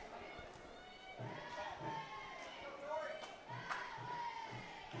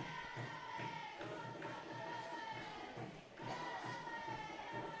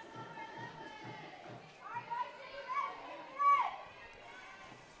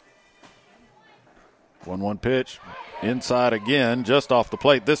 One pitch, inside again, just off the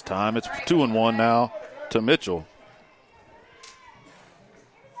plate this time. It's 2-1 now to Mitchell.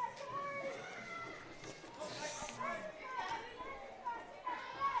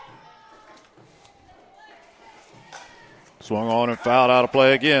 Swung on and fouled out of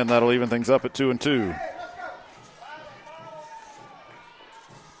play again. That'll even things up at 2-2.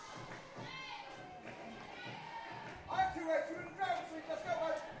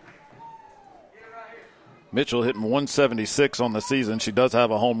 Mitchell hitting 176 on the season. She does have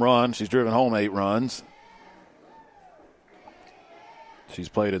a home run. She's driven home 8 runs. She's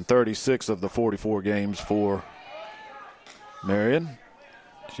played in 36 of the 44 games for Marion.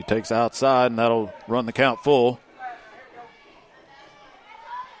 She takes outside, and that'll run the count full.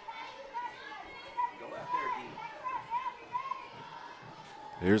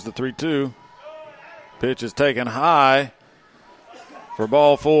 Here's the 3-2. Pitch is taken high for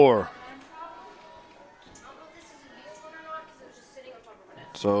ball 4.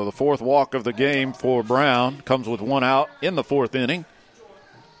 So the 4th walk of the game for Brown comes with 1 out in the 4th inning.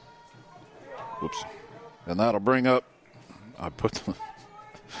 Whoops. And that'll bring up, I put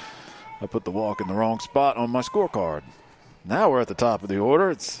the walk in the wrong spot on my scorecard. Now we're at the top of the order.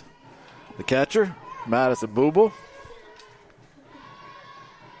 It's the catcher, Madison Booble,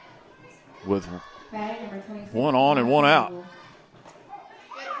 with 1 on and 1 out.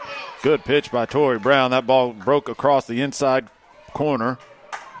 Good pitch by Tori Brown. That ball broke across the inside corner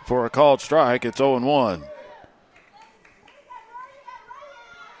for a called strike. It's 0-1.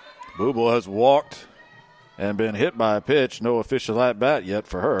 Booble has walked and been hit by a pitch. No official at-bat yet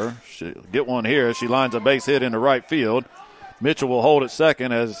for her. She'll get one here. She lines a base hit into right field. Mitchell will hold at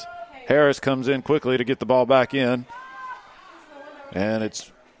second as Harris comes in quickly to get the ball back in. And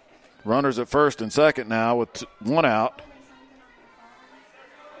it's runners at first and second now with 1 out.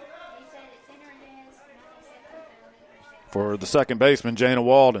 For the second baseman, Jana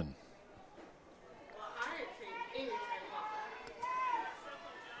Walden.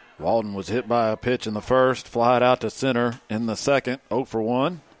 Walden was hit by a pitch in the first, flied out to center in the second,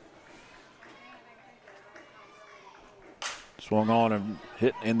 0-for-1. Swung on and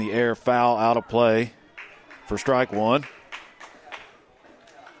hit in the air, foul, out of play for strike 1.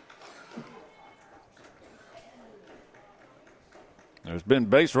 There's been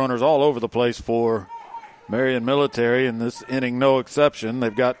base runners all over the place for Marion Military, in this inning no exception.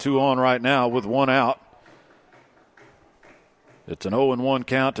 They've got 2 on right now with 1 out. It's an 0-1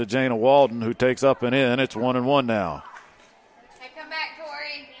 count to Jana Walden, who takes up and in. It's 1-1 now. Hey, come back,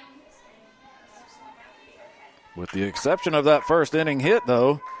 Tori. With the exception of that first inning hit,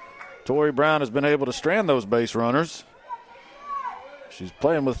 though, Tori Brown has been able to strand those base runners. She's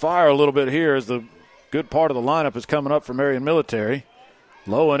playing with fire a little bit here as the good part of the lineup is coming up for Marion Military.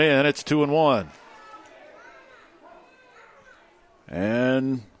 Low and in, it's 2-1.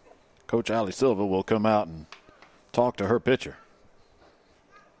 And Coach Ali Silva will come out and talk to her pitcher.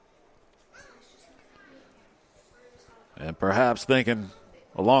 And perhaps thinking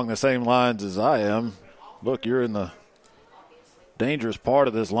along the same lines as I am, look, you're in the dangerous part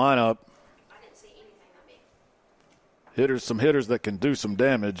of this lineup. Some hitters that can do some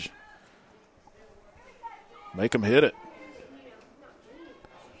damage. Make them hit it.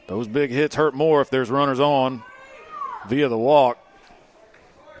 Those big hits hurt more if there's runners on via the walk.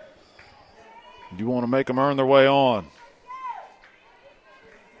 You want to make them earn their way on.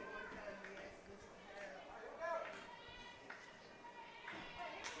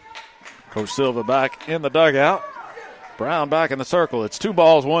 Coach Silva back in the dugout. Brown back in the circle. It's 2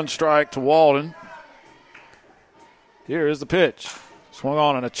 balls, 1 strike to Walden. Here is the pitch. Swung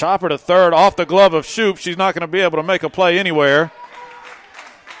on and a chopper to third off the glove of Shoup. She's not going to be able to make a play anywhere.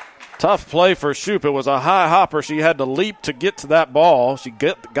 Tough play for Shoup. It was a high hopper. She had to leap to get to that ball. She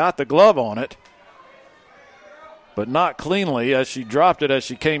got the glove on it, but not cleanly, as she dropped it as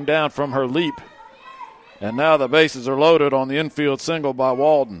she came down from her leap. And now the bases are loaded on the infield single by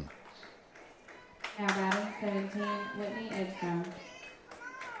Walden. Now batting 17, Whitney Edgecombe.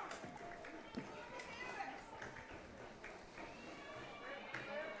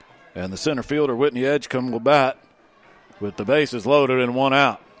 And the center fielder, Whitney Edgecombe, will bat with the bases loaded and 1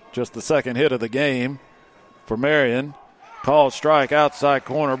 out. Just the second hit of the game for Marion. Called strike outside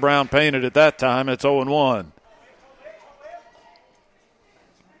corner. Brown painted at that time. It's 0-1.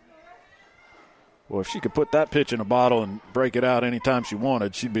 Well, if she could put that pitch in a bottle and break it out anytime she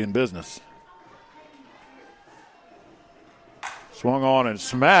wanted, she'd be in business. Swung on and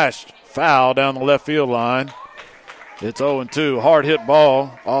smashed foul down the left field line. It's 0-2. Hard hit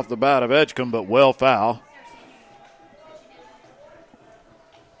ball off the bat of Edgecombe, but well foul.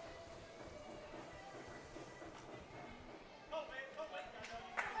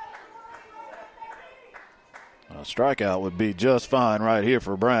 A strikeout would be just fine right here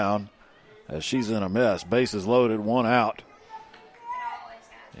for Brown, as she's in a mess. Bases loaded, 1 out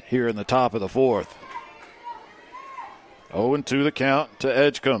here in the top of the 4th. 0-2 the count to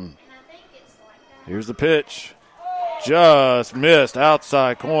Edgecombe. Here's the pitch. Just missed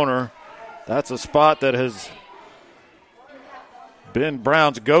outside corner. That's a spot that has been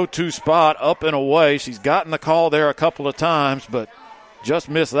Brown's go-to spot, up and away. She's gotten the call there a couple of times, but just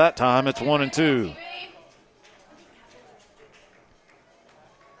missed that time. It's 1-2.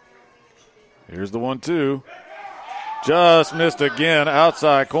 Here's the 1-2. Just missed again,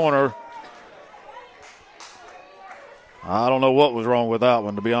 outside corner. I don't know what was wrong with that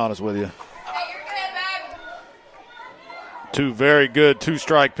one, to be honest with you. Two very good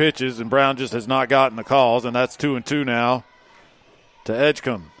two-strike pitches, and Brown just has not gotten the calls, and that's 2-2 now to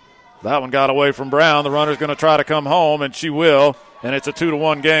Edgecombe. That one got away from Brown. The runner's going to try to come home, and she will, and it's a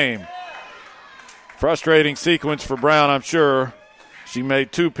 2-1 game. Frustrating sequence for Brown, I'm sure. She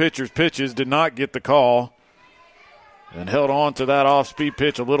made two pitches, did not get the call, and held on to that off-speed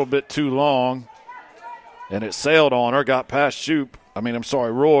pitch a little bit too long, and it sailed on her, got past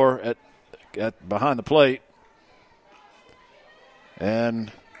Roar at behind the plate.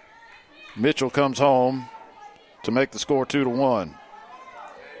 And Mitchell comes home to make the score 2-1.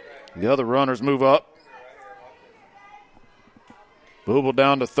 The other runners move up. Booble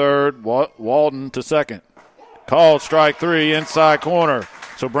down to third, Walden to second. Called strike 3, inside corner.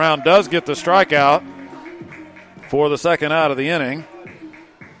 So Brown does get the strikeout for the second out of the inning.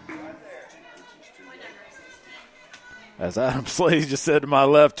 As Adam Slays just said to my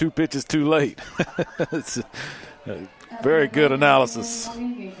left, 2 pitches too late. It's very good analysis.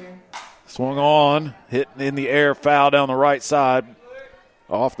 Swung on, hit in the air, foul down the right side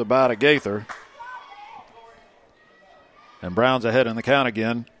off the bat of Gaither. And Brown's ahead in the count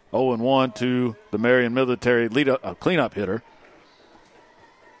again. 0-1 to the Marion Military cleanup hitter.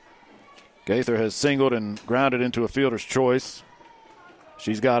 Gaither has singled and grounded into a fielder's choice.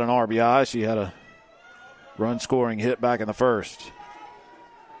 She's got an RBI. She had a run-scoring hit back in the first.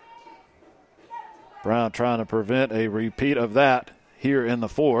 Brown trying to prevent a repeat of that here in the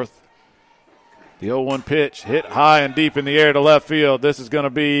fourth. The 0-1 pitch hit high and deep in the air to left field. This is going to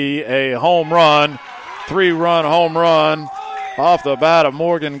be a home run, 3-run home run off the bat of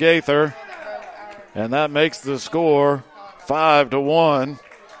Morgan Gaither. And that makes the score 5-1.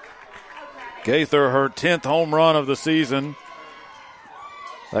 Gaither, her 10th home run of the season.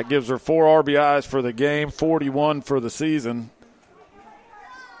 That gives her 4 RBIs for the game, 41 for the season.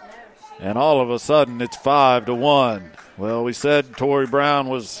 And all of a sudden, it's 5-1. Well, we said Tori Brown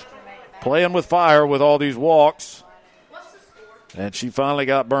was playing with fire with all these walks. And she finally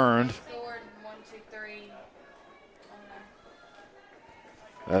got burned.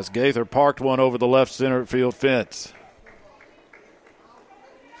 As Gaither parked one over the left center field fence.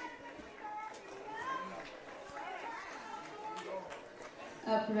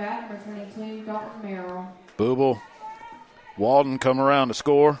 Up to bat, number 22, Dalton Merrill. Booble. Walden come around to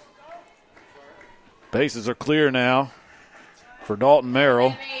score. Bases are clear now for Dalton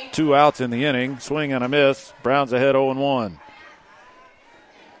Merrill. 2 outs in the inning. Swing and a miss. Brown's ahead 0-1.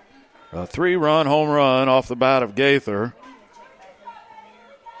 A 3-run home run off the bat of Gaither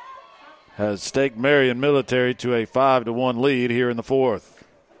has staked Marion Military to a 5-1 lead here in the fourth.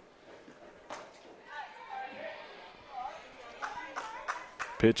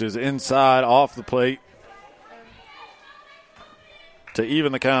 Pitches inside off the plate to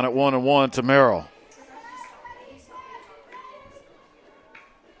even the count at 1-1 to Merrill.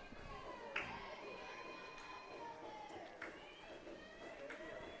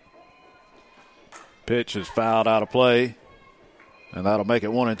 Pitch is fouled out of play, and that'll make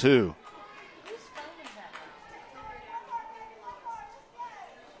it 1-2.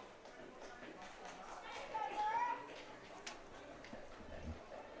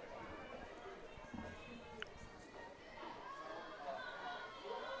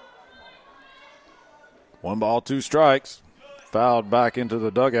 One ball, 2 strikes. Fouled back into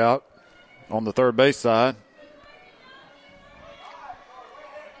the dugout on the third base side.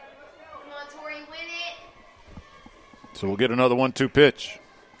 Come on, Tori, win it. So we'll get another 1-2 pitch.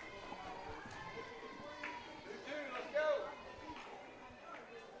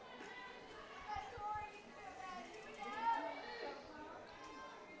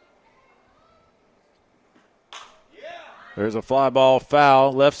 There's a fly ball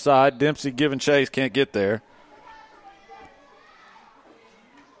foul, left side. Dempsey giving chase, can't get there.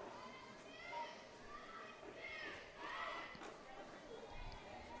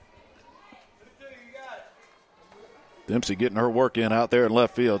 Dempsey getting her work in out there in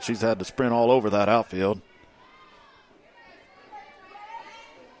left field. She's had to sprint all over that outfield.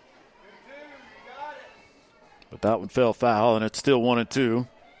 But that one fell foul, and it's still 1-2.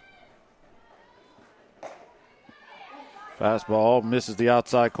 Fastball misses the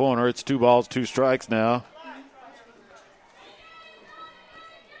outside corner. It's 2 balls, 2 strikes now.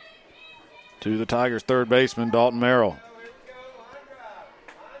 To the Tigers' third baseman, Dalton Merrill.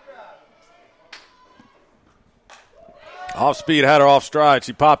 Off speed, had her off stride.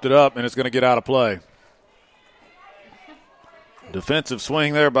 She popped it up, and it's going to get out of play. Defensive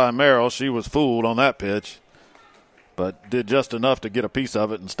swing there by Merrill. She was fooled on that pitch, but did just enough to get a piece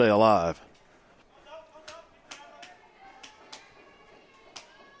of it and stay alive.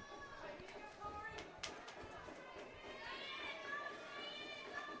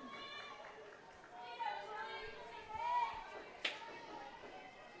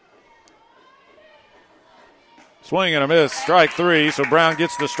 Swing and a miss, strike 3. So Brown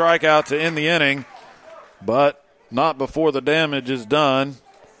gets the strikeout to end the inning, but not before the damage is done.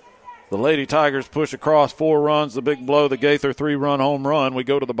 The Lady Tigers push across 4 runs, the big blow, the Gaither 3-run home run. We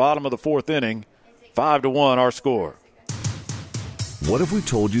go to the bottom of the 4th inning, 5-1 our score. What if we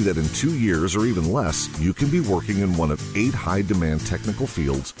told you that in 2 years or even less, you can be working in one of 8 high-demand technical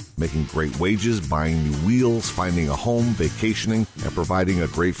fields, making great wages, buying new wheels, finding a home, vacationing, and providing a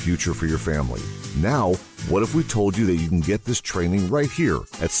great future for your family? Now, what if we told you that you can get this training right here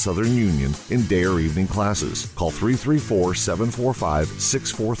at Southern Union in day or evening classes? Call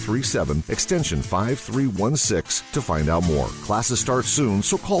 334-745-6437, extension 5316 to find out more. Classes start soon,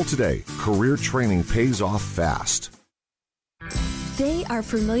 so call today. Career training pays off fast. They are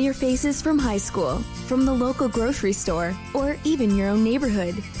familiar faces from high school, from the local grocery store, or even your own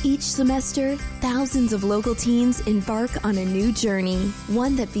neighborhood. Each semester, thousands of local teens embark on a new journey,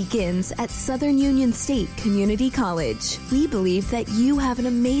 one that begins at Southern Union State Community College. We believe that you have an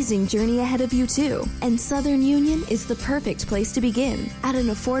amazing journey ahead of you too, and Southern Union is the perfect place to begin, at an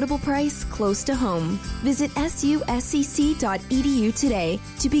affordable price close to home. Visit suscc.edu today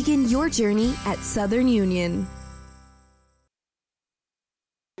to begin your journey at Southern Union.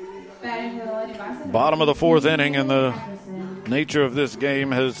 Bottom of the 4th inning, and the nature of this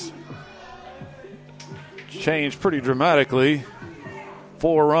game has changed pretty dramatically.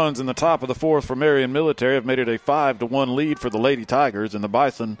 4 runs in the top of the 4th for Marion Military have made it a 5-1 lead for the Lady Tigers, and the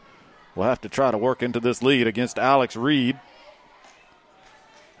Bison will have to try to work into this lead against Alex Reed,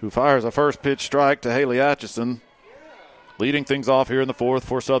 who fires a first pitch strike to Haley Atchison, leading things off here in the 4th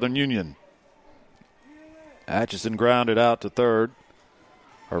for Southern Union. Atchison grounded out to third,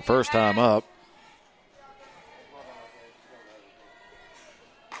 her first time up.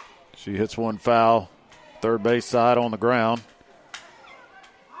 She hits one foul, third base side on the ground.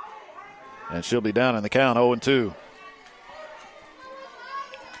 And she'll be down in the count, 0-2.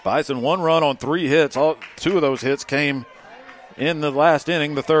 Bison 1 run on 3 hits. 2 of those hits came in the last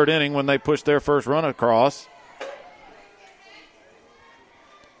inning, the 3rd inning, when they pushed their first run across.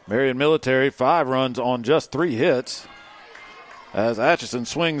 Marion Military 5 runs on just 3 hits, as Atchison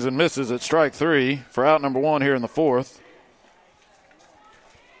swings and misses at strike 3 for out number 1 here in the 4th.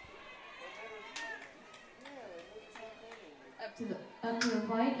 Up to the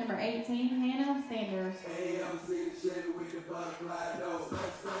plate, number 18, Hannah Sanders.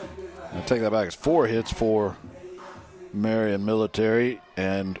 I'll take that back. It's 4 hits for Marion Military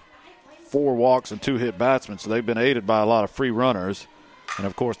and 4 walks and 2 hit batsmen, so they've been aided by a lot of free runners. And,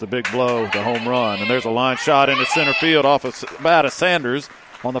 of course, the big blow, the home run. And there's a line shot into center field off of bat of Sanders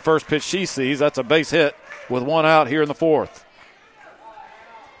on the first pitch she sees. That's a base hit with 1 out here in the 4th.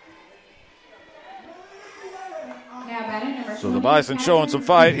 So the Bison showing some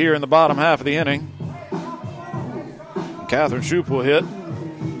fight here in the bottom half of the inning. Catherine Shoup will hit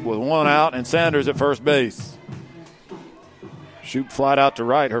with 1 out and Sanders at first base. Shoup flied out to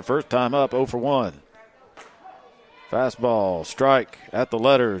right her first time up, 0-1. Fastball, strike at the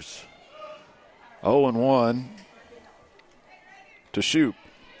letters. 0-1 to Shoup.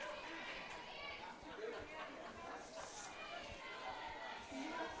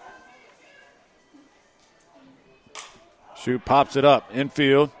 Shoup pops it up,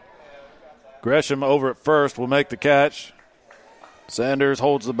 infield. Gresham over at first will make the catch. Sanders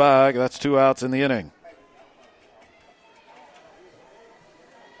holds the bag. That's 2 outs in the inning.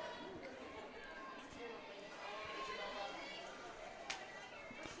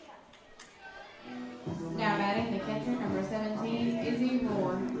 Now batting the catcher, number 17, Izzy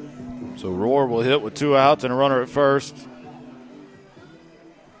Rohr. So Rohr will hit with 2 outs and a runner at first.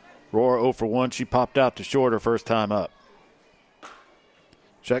 Rohr 0-1. She popped out to short her first time up.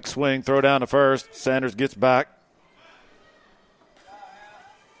 Check swing, throw down to first. Sanders gets back.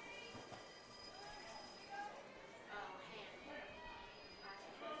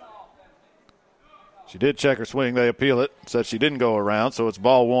 She did check her swing. They appeal it. Said she didn't go around, so it's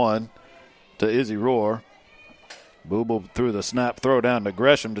ball 1 to Izzy Rohr. Booble threw the snap throw down to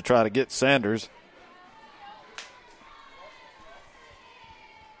Gresham to try to get Sanders.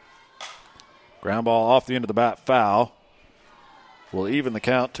 Ground ball off the end of the bat, foul. Will even the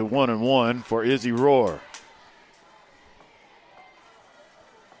count to 1-1 for Izzy Rohr.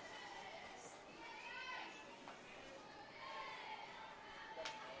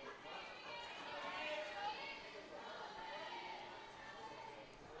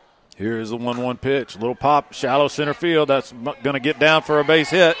 Here is the 1-1 pitch. Little pop, shallow center field. That's going to get down for a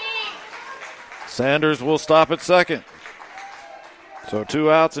base hit. Sanders will stop at second. So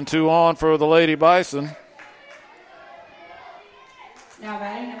 2 outs and 2 on for the Lady Bison. Now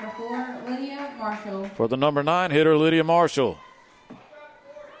batting number 4, Lydia Marshall. for the number 9 hitter, Lydia Marshall.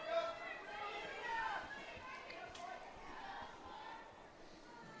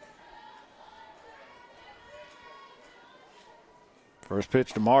 First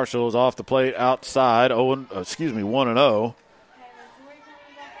pitch to Marshall is off the plate outside, 1-0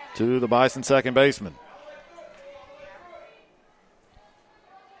 to the Bison second baseman.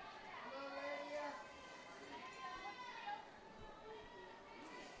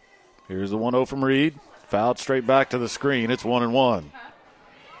 Here's the 1-0 from Reed. Fouled straight back to the screen. It's 1-1.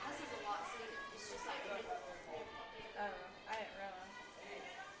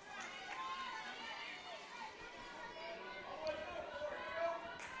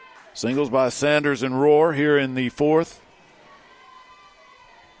 Singles by Sanders and Rohr here in the fourth.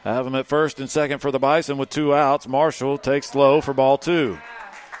 Have them at first and second for the Bison with 2 outs. Marshall takes low for ball 2.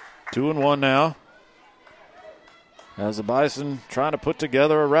 2-1 now. As the Bison trying to put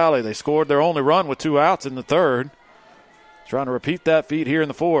together a rally. They scored their only run with 2 outs in the third. Trying to repeat that feat here in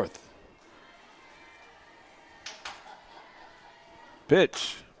the fourth.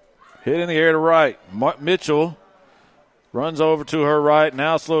 Pitch. Hit in the air to right. Mitchell runs over to her right,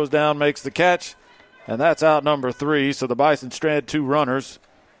 now slows down, makes the catch, and that's out number 3. So the Bison strand 2 runners.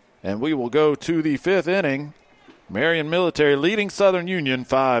 And we will go to the 5th inning. Marion Military leading Southern Union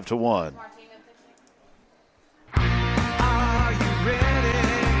 5-1. Are you ready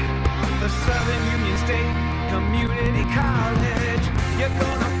for Southern Union State Community College? You're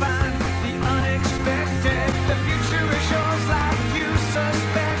gonna find the unexpected. The future is yours like you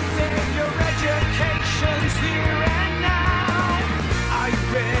suspected. Your education's here and now. Are you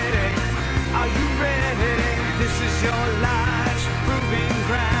ready? Are you ready? This is your life's proving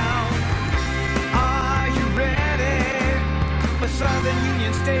ground. Are you ready for Southern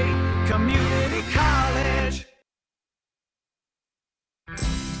Union State Community College?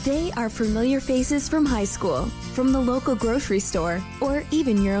 They are familiar faces from high school, from the local grocery store, or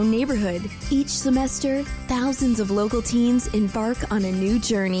even your own neighborhood. Each semester, thousands of local teens embark on a new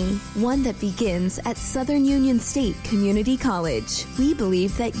journey, one that begins at Southern Union State Community College. We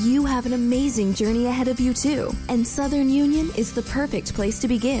believe that you have an amazing journey ahead of you too, and Southern Union is the perfect place to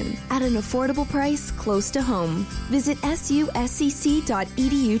begin, at an affordable price close to home. Visit suscc.edu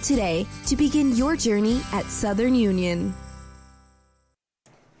today to begin your journey at Southern Union.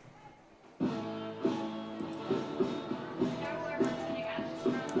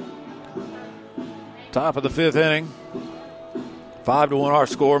 Top of the 5th inning. 5-1 our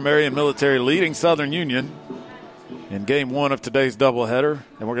score. Marion Military leading Southern Union in game 1 of today's doubleheader.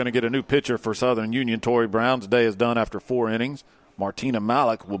 And we're going to get a new pitcher for Southern Union. Tori Brown's day is done after 4 innings. Martina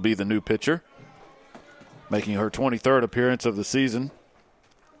Malik will be the new pitcher, making her 23rd appearance of the season.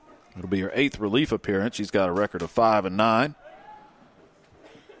 It'll be her 8th relief appearance. She's got a record of 5-9.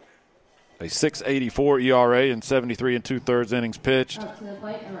 A 6.84 ERA in 73 2/3 innings pitched. Up to the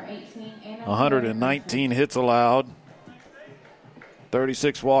plate, number 18, Anna 119 hits allowed.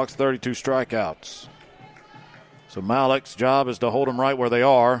 36 walks, 32 strikeouts. So Malik's job is to hold them right where they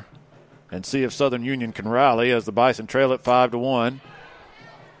are and see if Southern Union can rally as the Bison trail at 5-1.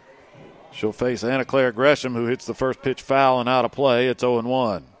 She'll face Anna Claire Gresham, who hits the first pitch foul and out of play. It's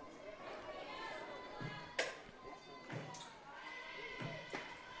 0-1.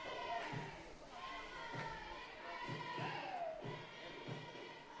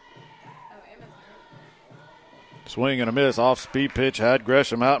 Swing and a miss, off-speed pitch, had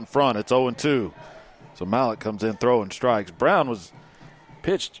Gresham out in front. It's 0-2. So Malik comes in throwing strikes. Brown was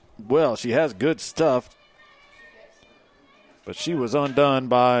pitched well. She has good stuff, but she was undone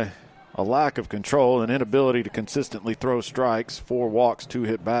by a lack of control and inability to consistently throw strikes. 4 walks, 2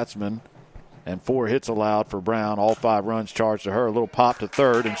 hit batsmen, and 4 hits allowed for Brown. All 5 runs charged to her. A little pop to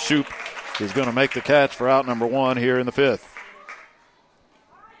third, and Shoup is going to make the catch for out number 1 here in the 5th.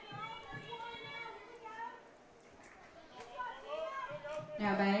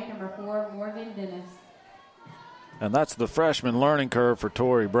 Now batting number 4, Morgan Dennis. And that's the freshman learning curve for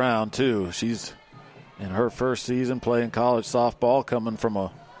Tori Brown, too. She's in her first season playing college softball, coming from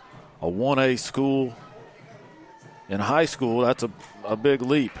a 1A school in high school. That's a big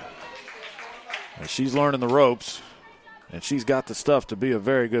leap. And she's learning the ropes, and she's got the stuff to be a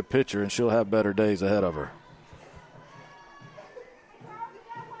very good pitcher, and she'll have better days ahead of her.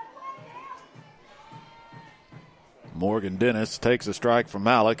 Morgan Dennis takes a strike from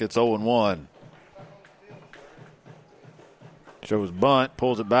Malik. It's 0-1. Shows bunt,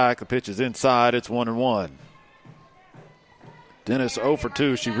 pulls it back. The pitch is inside. It's 1-1. Dennis 0 for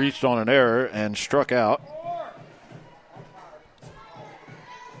 2. She reached on an error and struck out.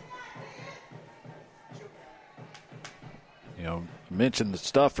 You know, Mentioned the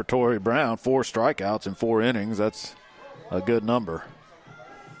stuff for Tori Brown, 4 strikeouts in 4 innings. That's a good number.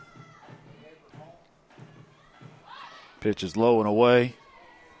 Pitch is low and away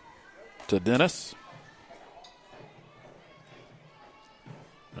to Dennis.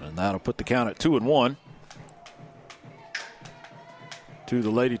 And that'll put the count at 2-1 to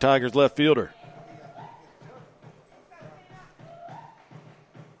the Lady Tigers left fielder.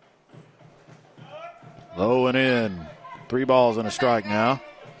 Low and in. 3 balls and a strike now.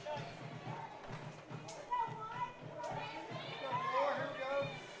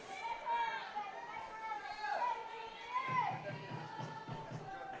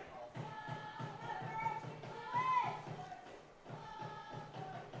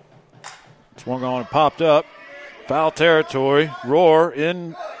 Swung on and popped up. Foul territory. Roar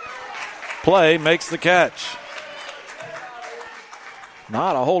in play, makes the catch.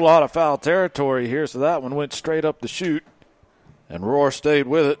 Not a whole lot of foul territory here, so that one went straight up the chute. And Roar stayed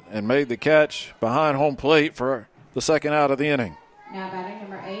with it and made the catch behind home plate for the second out of the inning. Now batting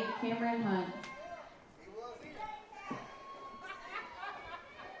number 8, Cameron Hunt.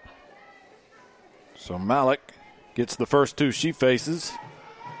 So Malik gets the first 2 she faces.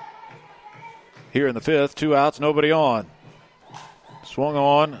 Here in the 5th, 2 outs, nobody on. Swung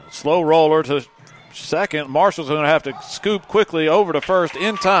on, slow roller to second. Marshall's going to have to scoop quickly over to first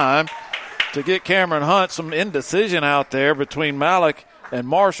in time to get Cameron Hunt. Some indecision out there between Malik and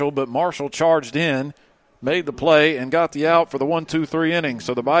Marshall, but Marshall charged in, made the play, and got the out for the 1-2-3 inning.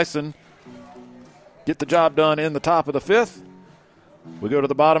 So the Bison get the job done in the top of the 5th. We go to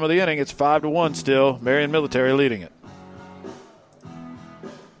the bottom of the inning. It's 5-1 still. Marion Military leading it.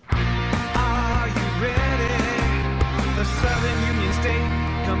 Are you ready? The Southern Union State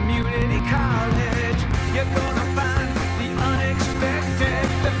Community College. You're gonna find the unexpected.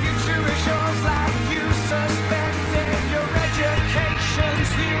 The future is yours like you suspected. Your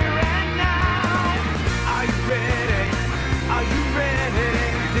education's here and now. Are you ready? Are you ready?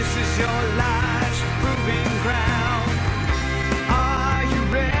 This is your life's proving ground. Are you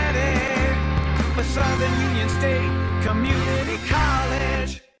ready for Southern Union State Community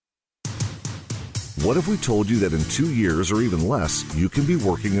College? What if we told you that in 2 years or even less, you can be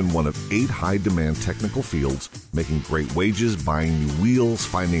working in one of 8 high-demand technical fields, making great wages, buying new wheels,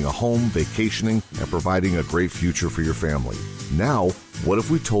 finding a home, vacationing, and providing a great future for your family? Now, what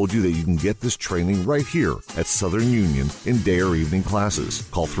if we told you that you can get this training right here at Southern Union in day or evening classes?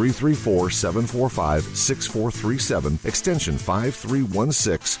 Call 334-745-6437, extension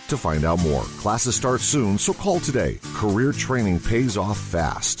 5316 to find out more. Classes start soon, so call today. Career training pays off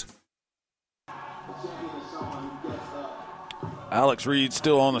fast. Alex Reed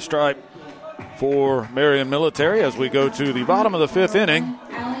still on the stripe for Marion Military as we go to the bottom of the 5th inning.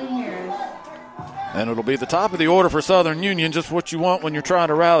 And it'll be the top of the order for Southern Union, just what you want when you're trying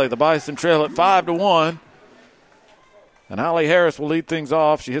to rally. The Bison trail at 5-1. And Allie Harris will lead things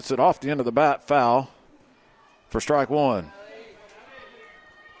off. She hits it off the end of the bat, foul for strike 1.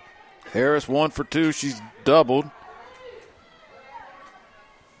 Harris 1 for 2. She's doubled.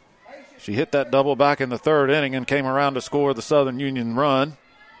 She hit that double back in the 3rd inning and came around to score the Southern Union run.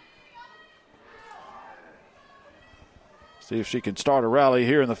 See if she can start a rally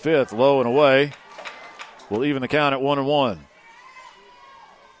here in the 5th. Low and away. We'll even the count at 1-1.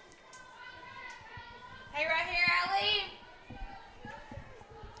 Hey, right here, Allie.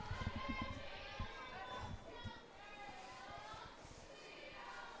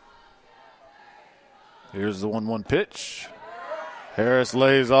 Here's the 1-1 pitch. Harris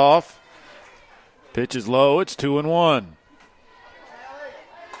lays off. Pitch is low. It's 2-1.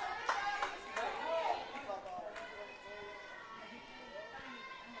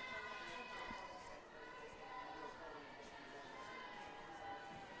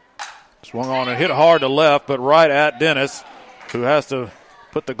 Swung on and hit hard to left, but right at Dennis, who has to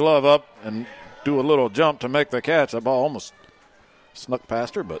put the glove up and do a little jump to make the catch. That ball almost snuck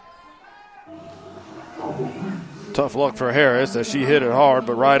past her, but tough luck for Harris as she hit it hard,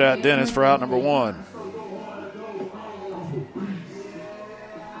 but right at Dennis for out number 1.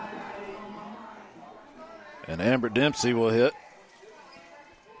 And Amber Dempsey will hit.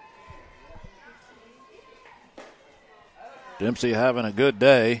 Dempsey having a good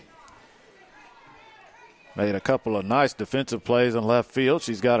day. Made a couple of nice defensive plays in left field.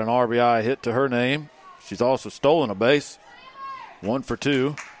 She's got an RBI hit to her name. She's also stolen a base. 1 for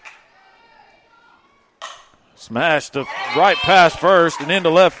 2. Smashed to right past first and into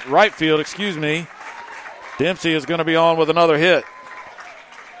right field, Dempsey is going to be on with another hit.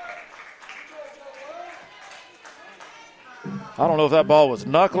 I don't know if that ball was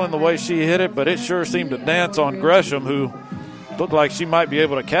knuckling the way she hit it, but it sure seemed to dance on Gresham, who Looked like she might be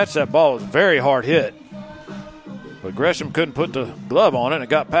able to catch that ball. It was a very hard hit. But Gresham couldn't put the glove on it, and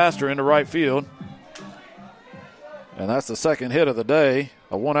it got past her into right field. And that's the second hit of the day,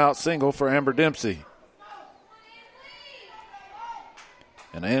 a one-out single for Amber Dempsey.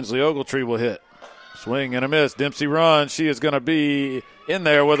 And Ansley Ogletree will hit. Swing and a miss. Dempsey runs. She is going to be in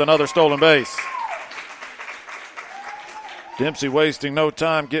there with another stolen base. Dempsey wasting no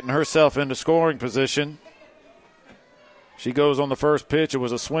time getting herself into scoring position. She goes on the first pitch. It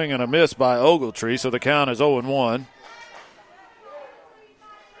was a swing and a miss by Ogletree, so the count is 0-1.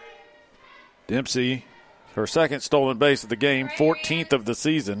 Dempsey, her second stolen base of the game, 14th of the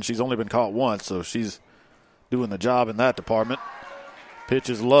season. She's only been caught once, so she's doing the job in that department.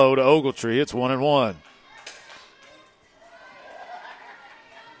 Pitch is low to Ogletree. It's 1-1.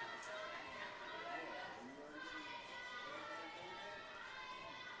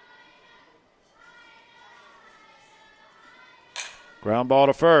 Ground ball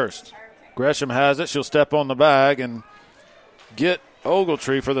to first. Gresham has it. She'll step on the bag and get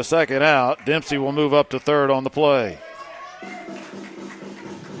Ogletree for the second out. Dempsey will move up to third on the play.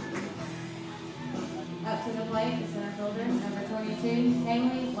 Up to the plate, the center fielder, number 22,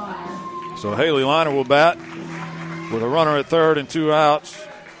 Haley Liner. So Haley Liner will bat with a runner at third and 2 outs.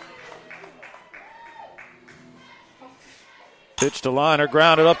 Pitch to Liner,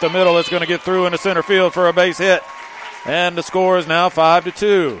 grounded up the middle. It's going to get through into center field for a base hit. And the score is now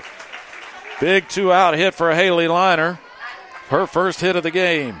 5-2. Big 2-out hit for Haley Liner. Her first hit of the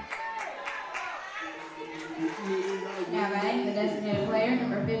game. Now batting, the designated player,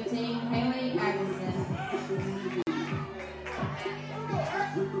 number 15, Haley Atkinson.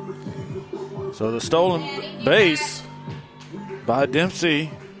 So the stolen base by Dempsey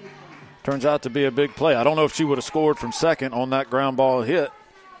turns out to be a big play. I don't know if she would have scored from second on that ground ball hit.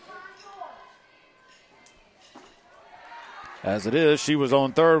 As it is, she was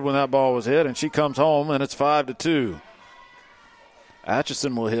on third when that ball was hit, and she comes home, and it's 5-2.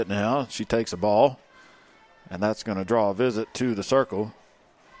 Atchison will hit now. She takes a ball, and that's going to draw a visit to the circle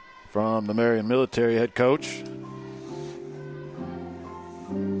from the Marion Military head coach.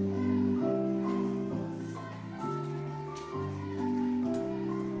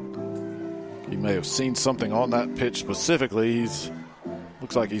 He may have seen something on that pitch specifically.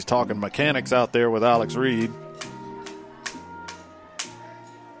 Looks like he's talking mechanics out there with Alex Reed.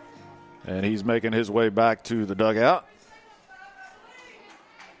 And he's making his way back to the dugout.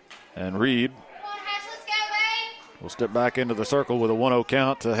 And Reed will step back into the circle with a 1-0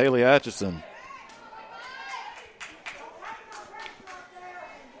 count to Haley Atchison.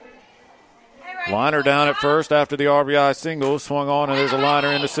 Liner down at first after the RBI single. Swung on, and there's a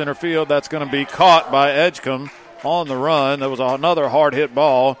liner into center field. That's going to be caught by Edgecombe on the run. There was another hard hit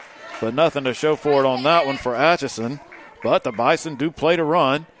ball, but nothing to show for it on that one for Atchison. But the Bison do play to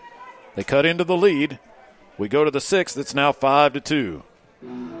run. They cut into the lead. We go to the sixth. It's now 5-2.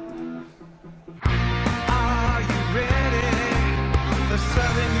 Are you ready? The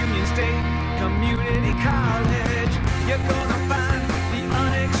Southern Union State Community College. You're gonna find the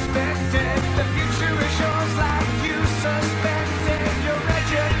unexpected. The future is yours like you suspected. Your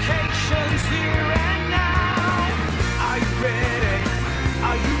education's here and now. Are you ready?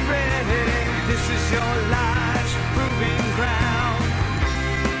 Are you ready? This is your life's proving ground.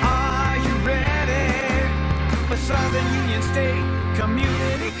 Are you ready for Southern Union State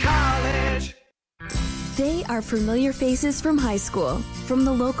Community College? They are familiar faces from high school, from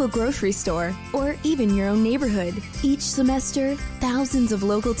the local grocery store, or even your own neighborhood. Each semester, thousands of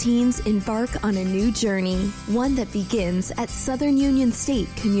local teens embark on a new journey, one that begins at Southern Union State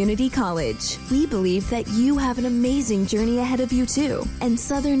Community College. We believe that you have an amazing journey ahead of you too, and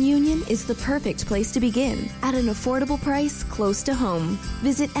Southern Union is the perfect place to begin, at an affordable price close to home.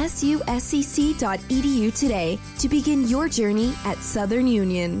 Visit suscc.edu today to begin your journey at Southern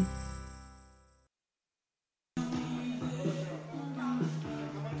Union.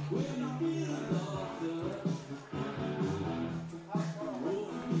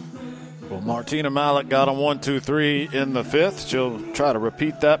 Martina Mallett got a 1-2-3 in the fifth. She'll try to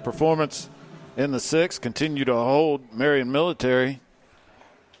repeat that performance in the sixth, continue to hold Marion Military,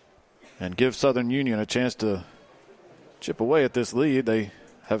 and give Southern Union a chance to chip away at this lead. They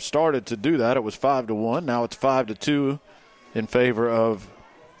have started to do that. It was 5-1. Now it's 5-2 in favor of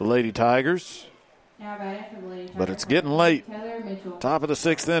the Lady Tigers. Now batting for the Lady Tigers. But it's getting late. Taylor Mitchell. Top of the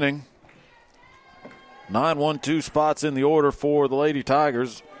sixth inning. 9-1-2 spots in the order for the Lady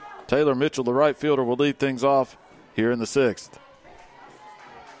Tigers. Taylor Mitchell, the right fielder, will lead things off here in the sixth.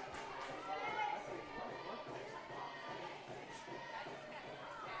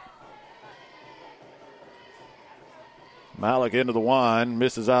 Malik into the wind,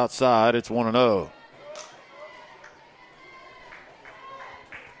 misses outside. It's 1-0.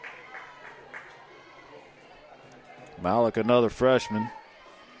 Malik, another freshman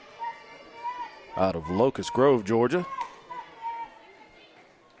out of Locust Grove, Georgia.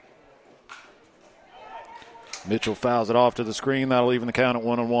 Mitchell fouls it off to the screen. That'll even the count at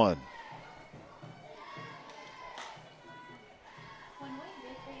 1-1. When we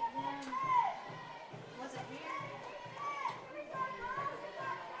did beat them, was it here? Never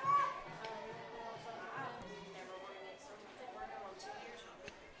won against them. I think we're going on 2 years.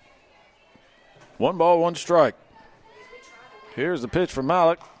 1 ball, 1 strike. Here's the pitch from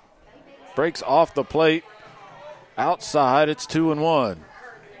Malik. Breaks off the plate. Outside, it's 2-1.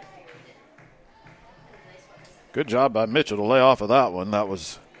 Good job by Mitchell to lay off of that one. That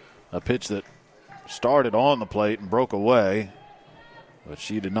was a pitch that started on the plate and broke away. But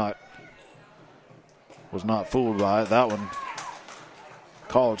she was not fooled by it. That one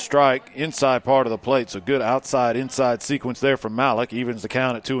called strike, inside part of the plate. So good outside, inside sequence there from Malik. Evens the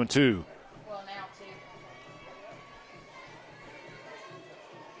count at 2-2. Well, now 2.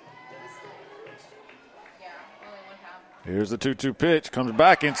 Yeah, only one time. Here's the 2-2 pitch. Comes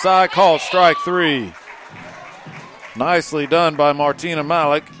back inside, called strike 3. Nicely done by Martina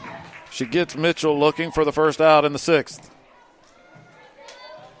Malik. She gets Mitchell looking for the first out in the 6th.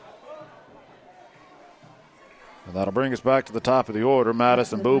 And that'll bring us back to the top of the order.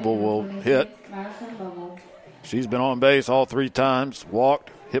 Madison Booble will hit. She's been on base all 3 times.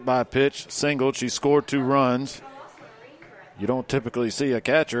 Walked, hit by a pitch, singled. She scored 2 runs. You don't typically see a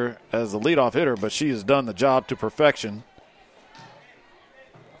catcher as the leadoff hitter, but she has done the job to perfection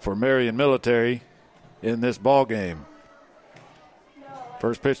for Marion Military in this ball game.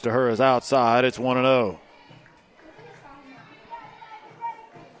 First pitch to her is outside. It's 1-0.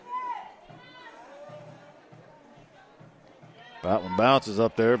 That one bounces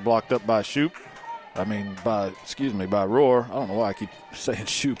up there, blocked up by Shoop. By Roar. I don't know why I keep saying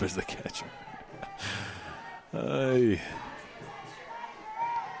Shoop as the catcher.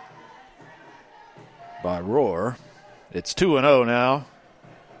 By Roar. It's 2-0 now.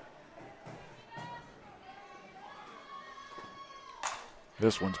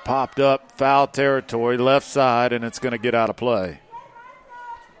 This one's popped up, foul territory, left side, and it's going to get out of play.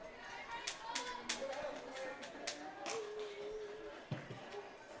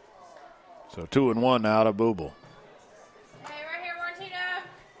 So 2-1 now to Booble. Hey, right here, Martina.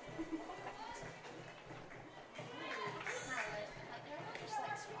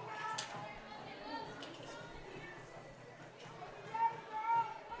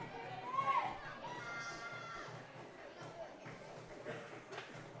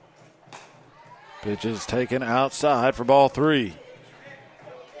 Pitch is taken outside for ball 3. Hey,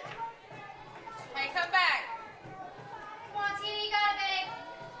 come back. Come on, Tina, you got it, babe.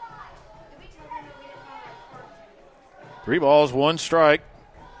 Did we tell them that we didn't have 3 balls, 1 strike,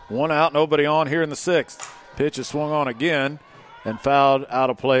 1 out, nobody on here in the 6th. Pitch is swung on again and fouled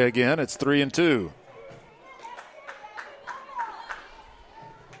out of play again. It's 3-2.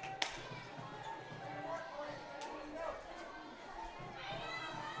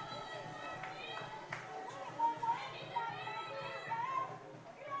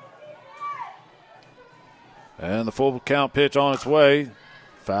 And the full count pitch on its way.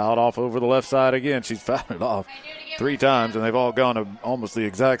 Fouled off over the left side again. She's fouled it off 3 times, and they've all gone to almost the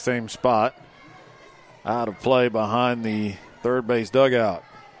exact same spot. Out of play behind the third base dugout.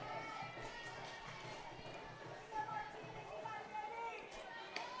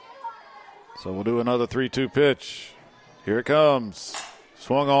 So we'll do another 3-2 pitch. Here it comes.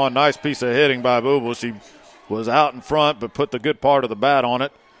 Swung on. Nice piece of hitting by Booble. She was out in front, but put the good part of the bat on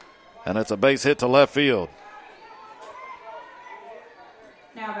it. And it's a base hit to left field.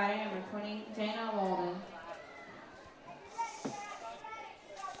 Now batting number 20, Jana Walden.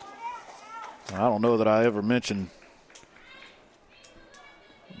 I don't know that I ever mentioned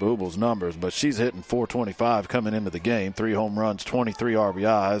Booble's numbers, but she's hitting .425 coming into the game. 3 home runs, 23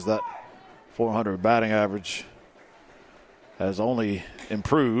 RBIs. That .400 batting average has only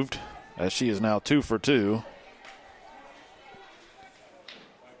improved as she is now 2 for 2.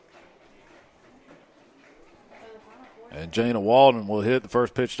 And Jana Walden will hit. The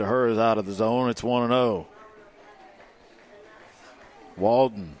first pitch to her is out of the zone. It's 1-0.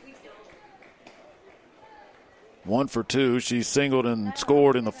 Walden, 1 for 2. She singled and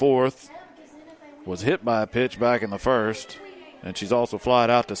scored in the 4th. Was hit by a pitch back in the 1st. And she's also flied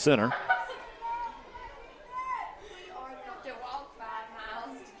out to center.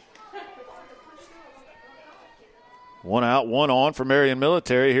 One out, 1 on for Marion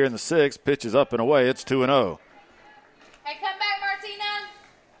Military here in the 6th. Pitch is up and away. It's 2-0. Hey,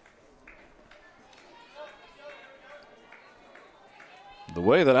 The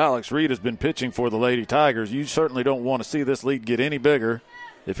way that Alex Reed has been pitching for the Lady Tigers, you certainly don't want to see this lead get any bigger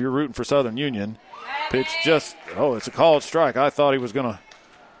if you're rooting for Southern Union. Pitch just, it's a called strike. I thought he was going to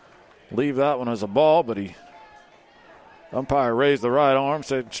leave that one as a ball, but umpire raised the right arm,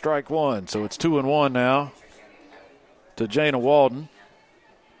 said strike one. So it's 2-1 now to Jana Walden.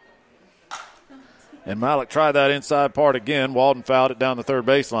 And Malik tried that inside part again. Walden fouled it down the third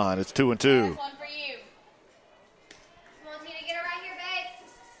baseline. It's 2-2. One for you. Come on, Tina, get her right here, babe.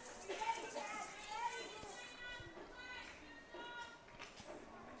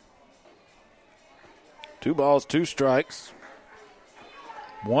 2 balls, 2 strikes.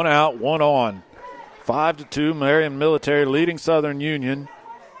 1 out, 1 on. 5-2, Marion Military leading Southern Union.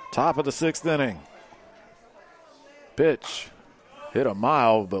 Top of the 6th inning. Pitch hit a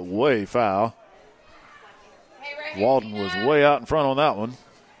mile, but way foul. Hey, right here, Walden Tina. was way out in front on that one.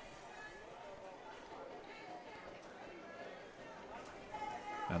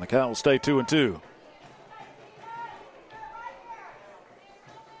 And the count will stay 2-2.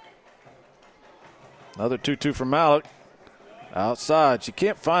 Another 2-2 from Malik. Outside. She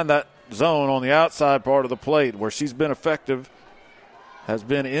can't find that zone on the outside part of the plate. Where she's been effective has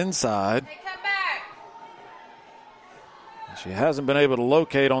been inside. Hey, come back. She hasn't been able to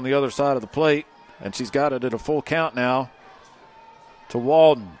locate on the other side of the plate, and she's got it at a full count now to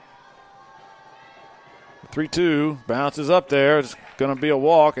Walden. 3-2, bounces up there. It's going to be a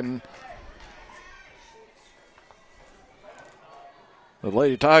walk, and the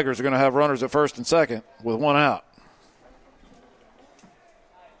Lady Tigers are going to have runners at first and second with 1 out.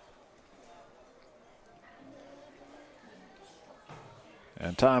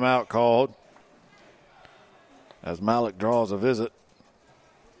 And timeout called as Malik draws a visit.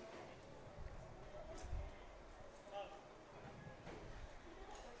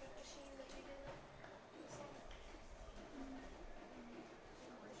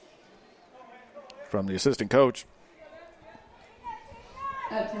 From the assistant coach.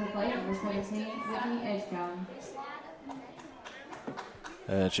 Up to the plate, number 17, Whitney Edgecombe.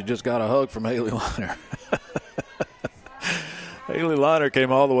 And she just got a hug from Haley Liner. Haley Liner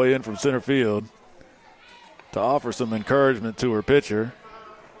came all the way in from center field to offer some encouragement to her pitcher.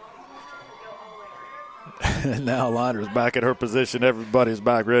 And now Liner's back at her position. Everybody's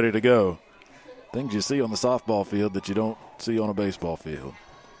back ready to go. Things you see on the softball field that you don't see on a baseball field.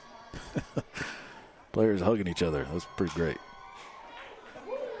 Players hugging each other. That's pretty great.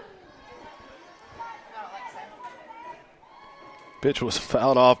 Pitch was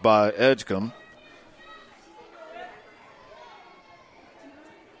fouled off by Edgecombe.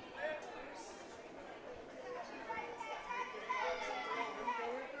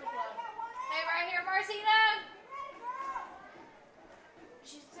 Hey, right here, Marcina.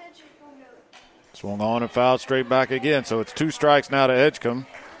 She said she was going to go. Swung on and fouled straight back again. So it's 2 strikes now to Edgecombe,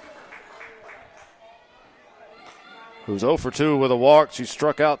 who's 0 for 2 with a walk. She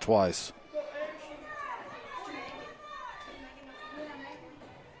struck out twice.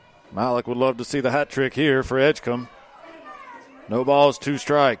 Malik would love to see the hat trick here for Edgecombe. No balls, 2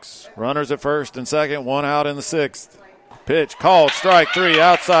 strikes. Runners at first and second, 1 out in the 6th. Pitch called, strike 3,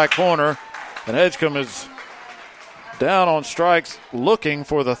 outside corner. And Edgecombe is down on strikes, looking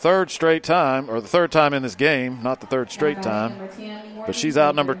for the third straight time, or the third time in this game, not the third straight time. Number 10, But she's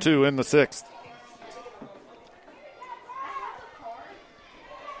out number 2 in the 6th.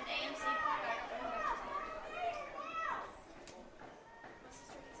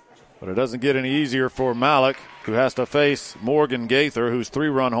 But it doesn't get any easier for Malik, who has to face Morgan Gaither, whose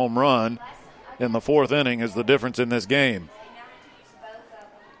 3-run home run in the 4th inning is the difference in this game.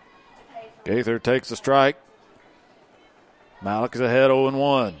 Gaither takes a strike. Malik is ahead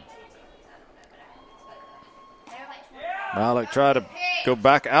 0-1. Malik tried to go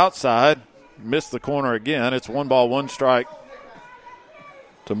back outside, missed the corner again. It's 1 ball, 1 strike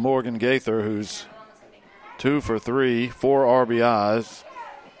to Morgan Gaither, who's 2 for 3, 4 RBIs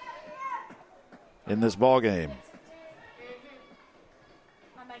in this ball game.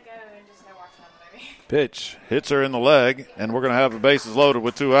 I might go and just go watch another movie. Pitch hits her in the leg, and we're going to have the bases loaded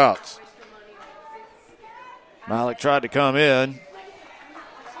with 2 outs. Malik tried to come in.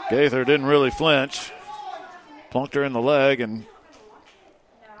 Gaither didn't really flinch. Plunked her in the leg, and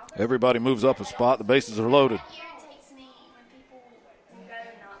everybody moves up a spot. The bases are loaded. It irritates me when people will go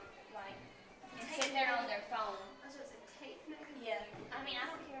not like and sit there on their phone. Yeah. I mean, I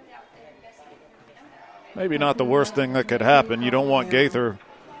don't care if they're out there investigating. Maybe not the worst thing that could happen. You don't want Gaither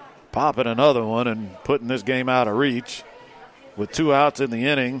popping another one and putting this game out of reach. With 2 outs in the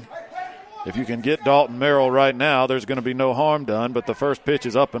inning, if you can get Dalton Merrill right now, there's going to be no harm done. But the first pitch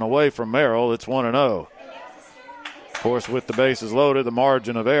is up and away from Merrill. It's 1-0. Of course, with the bases loaded, the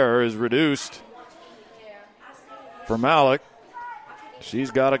margin of error is reduced for Malik.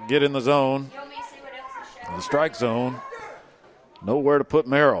 She's got to get in the zone, the strike zone. Nowhere to put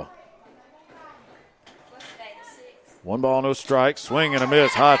Merrill. 1 ball, no strikes. Swing and a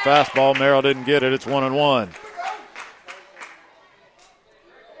miss. High fastball. Merrill didn't get it. It's 1-1. Let's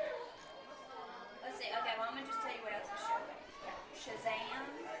see. Okay, well, I'm going to just tell you what else is showing. Shazam,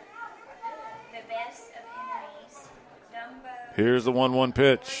 the best of enemies, Dumbo. Here's the 1-1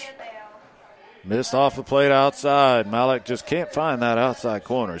 pitch. Missed off the plate outside. Malik just can't find that outside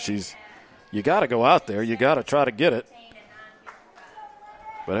corner. You got to go out there. You got to try to get it.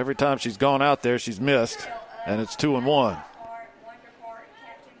 But every time she's gone out there, she's missed, and it's 2-1.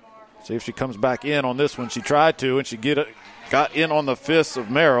 See if she comes back in on this one. She tried to, and she got in on the fists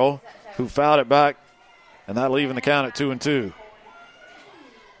of Merrill, who fouled it back, and that leaving the count at 2-2.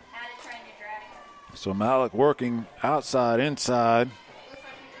 So Malik working outside, inside.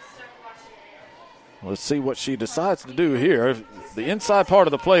 Let's see what she decides to do here. The inside part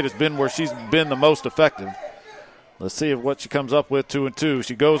of the plate has been where she's been the most effective. Let's see what she comes up with, 2-2.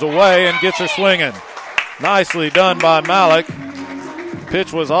 She goes away and gets her swinging. Nicely done by Malik.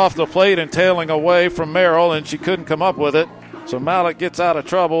 Pitch was off the plate and tailing away from Merrill, and she couldn't come up with it. So Malik gets out of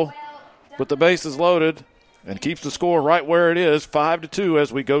trouble with the bases loaded and keeps the score right where it is, 5-2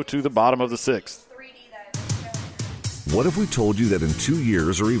 as we go to the bottom of the 6th. What if we told you that in 2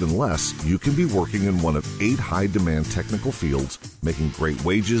 years or even less, you can be working in one of 8 high-demand technical fields, making great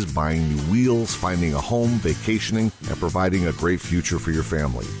wages, buying new wheels, finding a home, vacationing, and providing a great future for your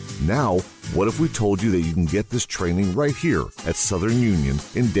family? Now, what if we told you that you can get this training right here at Southern Union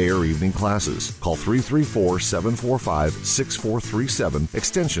in day or evening classes? Call 334-745-6437,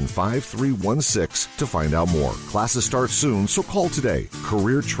 extension 5316 to find out more. Classes start soon, so call today.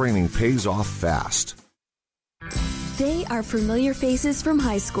 Career training pays off fast. They are familiar faces from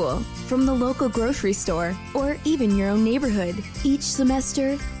high school, from the local grocery store, or even your own neighborhood. Each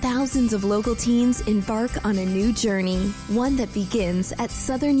semester, thousands of local teens embark on a new journey, one that begins at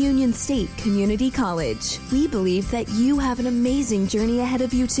Southern Union State Community College. We believe that you have an amazing journey ahead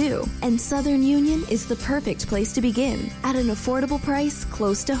of you too, and Southern Union is the perfect place to begin, at an affordable price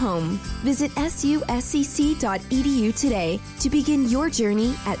close to home. Visit suscc.edu today to begin your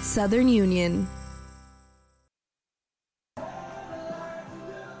journey at Southern Union.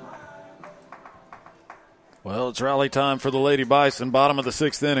 Well, it's rally time for the Lady Bison. Bottom of the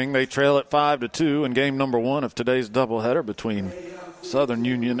 6th inning. They trail at 5-2 in game number 1 of today's doubleheader between Southern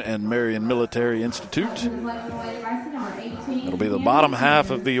Union and Marion Military Institute. It'll be the bottom half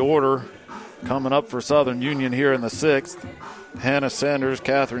of the order coming up for Southern Union here in the 6th. Hannah Sanders,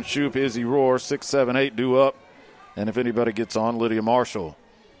 Catherine Shoup, Izzy Rohr, 6, 7, 8 due up. And if anybody gets on, Lydia Marshall.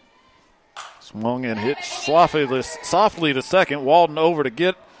 Swung and hit softly to second. Walden over to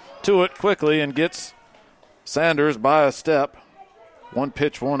get to it quickly and gets Sanders by a step. 1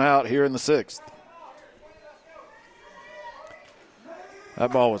 pitch, 1 out here in the 6th.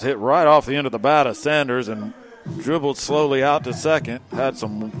 That ball was hit right off the end of the bat of Sanders and dribbled slowly out to second. Had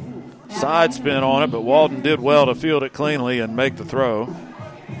some side spin on it, but Walden did well to field it cleanly and make the throw.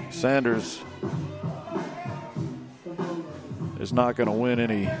 Sanders is not going to win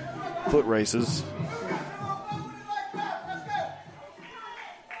any foot races.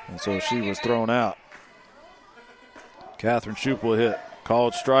 And so she was thrown out. Catherine Shoup will hit.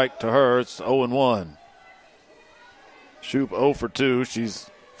 Called strike to her. It's 0-1. Shoup 0 for 2. She's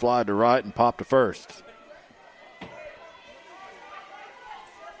flied to right and popped to first.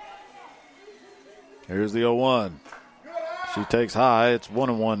 Here's the 0-1. She takes high. It's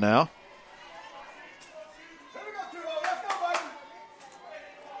 1-1 now.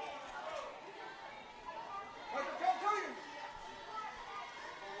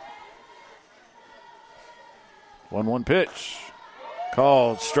 One pitch.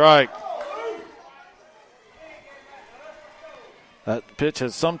 Called strike. That pitch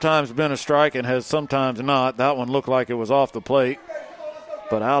has sometimes been a strike and has sometimes not. That one looked like it was off the plate.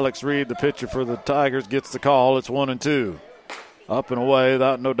 But Alex Reed, the pitcher for the Tigers, gets the call. It's 1-2. Up and away.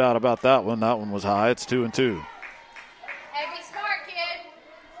 No doubt about that one. That one was high. It's 2-2. Hey, be smart, kid.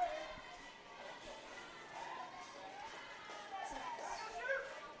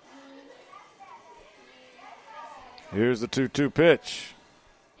 Here's the 2-2 pitch.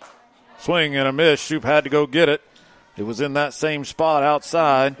 Swing and a miss. Shoup had to go get it. It was in that same spot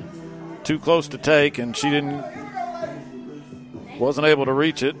outside. Too close to take, and she wasn't able to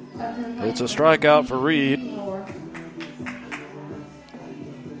reach it. It's a strikeout for Reed.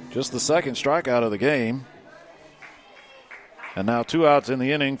 Just the second strikeout of the game. And now 2 outs in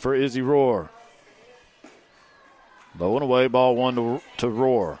the inning for Izzy Rohr. Low and away, ball one to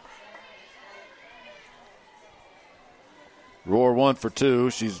Roar. Roar 1 for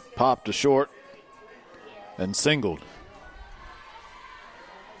 2. She's popped to short and singled.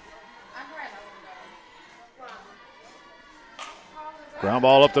 Ground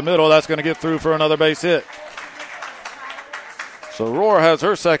ball up the middle. That's going to get through for another base hit. So Roar has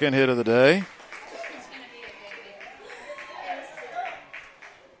her second hit of the day.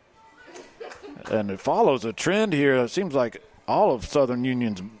 And it follows a trend here. It seems like all of Southern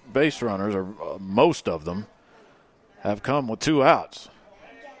Union's base runners, or most of them, have come with 2 outs.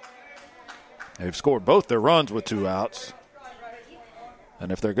 They've scored both their runs with 2 outs.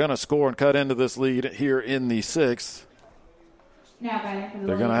 And if they're going to score and cut into this lead here in the 6th,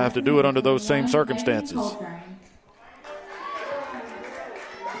 they're going to have to do it under those same circumstances.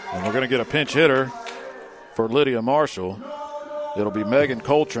 And we're going to get a pinch hitter for Lydia Marshall. It'll be Megan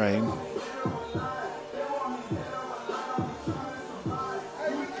Coltrane.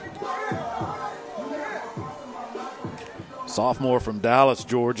 Sophomore from Dallas,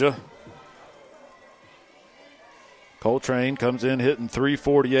 Georgia. Coltrane comes in hitting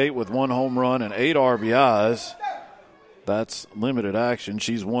 .348 with 1 home run and 8 RBIs. That's limited action.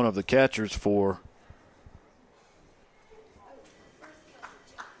 She's one of the catchers for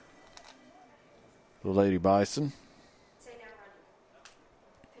the Lady Bison.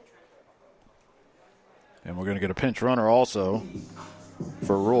 And we're going to get a pinch runner also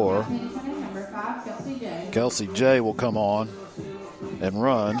for Roar. Kelsey J will come on and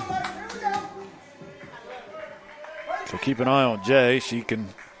run. So keep an eye on J. She can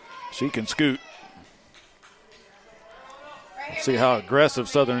scoot. Let's see how aggressive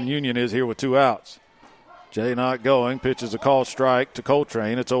Southern Union is here with 2 outs. J not going. Pitches a call strike to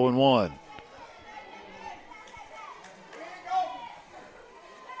Coltrane. It's 0-1.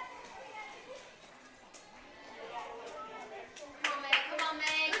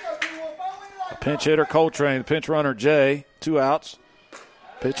 Pinch hitter Coltrane, pinch runner Jay, 2 outs.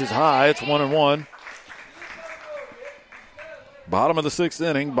 Pitch is high, it's 1-1. Bottom of the 6th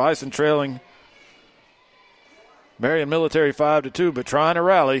inning, Bison trailing Marion Military 5-2, but trying to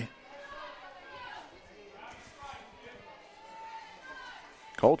rally.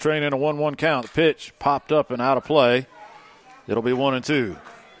 Coltrane in a 1-1 count. The pitch popped up and out of play. It'll be 1-2.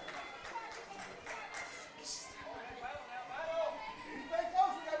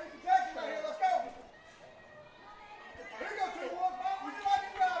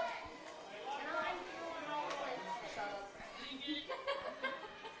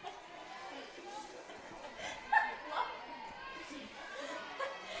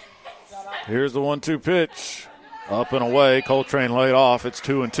 Here's the 1-2 pitch. Up and away. Coltrane laid off. It's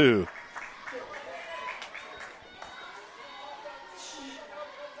 2-2.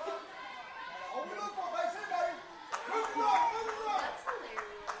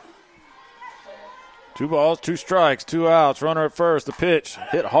 Two balls, 2 strikes, 2 outs. Runner at first. The pitch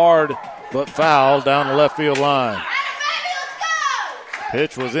hit hard but foul down the left field line.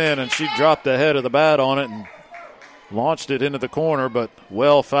 Pitch was in, and she dropped the head of the bat on it and launched it into the corner, but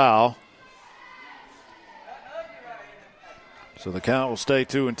well foul. So the count will stay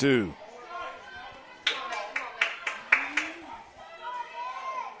 2-2.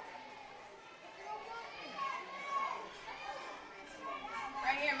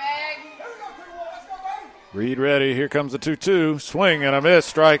 Right here, Meg. Reed ready. Here comes the 2-2. Swing and a miss.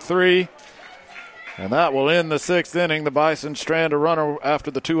 Strike 3. And that will end the 6th inning. The Bison strand a runner after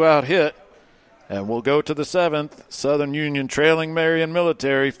the 2-out hit. And we'll go to the 7th. Southern Union trailing Marion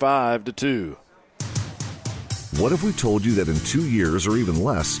Military 5-2. What if we told you that in 2 years or even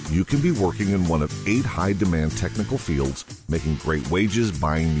less, you can be working in one of 8 high-demand technical fields, making great wages,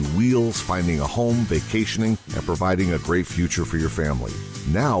 buying new wheels, finding a home, vacationing, and providing a great future for your family?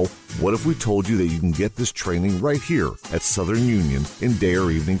 Now, what if we told you that you can get this training right here at Southern Union in day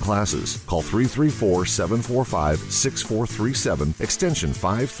or evening classes? Call 334-745-6437, extension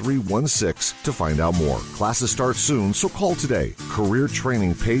 5316 to find out more. Classes start soon, so call today. Career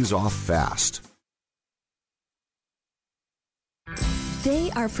training pays off fast.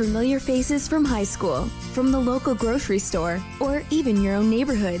 They are familiar faces from high school, from the local grocery store, or even your own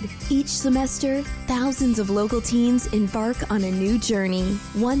neighborhood. Each semester, thousands of local teens embark on a new journey,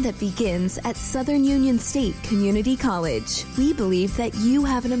 one that begins at Southern Union State Community College. We believe that you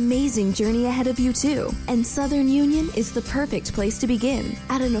have an amazing journey ahead of you too, and Southern Union is the perfect place to begin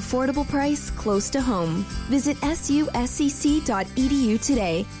at an affordable price close to home. Visit suscc.edu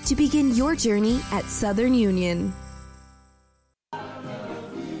today to begin your journey at Southern Union.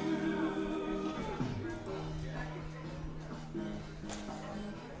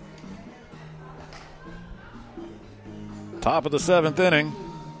 Top of the 7th inning.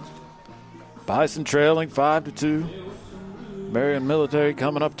 Bison trailing 5-2. Marion Military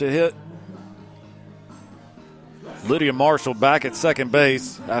coming up to hit. Lydia Marshall back at second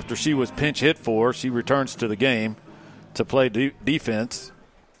base after she was pinch hit for. She returns to the game to play defense.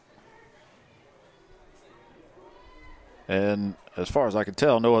 And as far as I can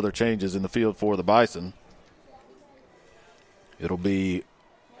tell, no other changes in the field for the Bison. It'll be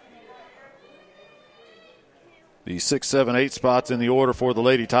the 6, 7, 8 spots in the order for the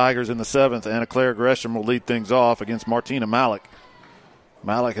Lady Tigers in the 7th. Anna Claire Gresham will lead things off against Martina Malik.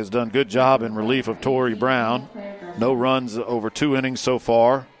 Malik has done a good job in relief of Tori Brown. No runs over 2 innings so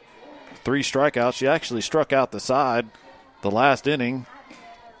far. 3 strikeouts. She actually struck out the side the last inning.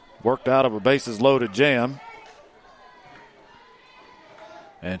 Worked out of a bases-loaded jam.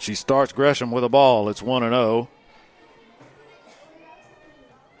 And she starts Gresham with a ball. It's 1-0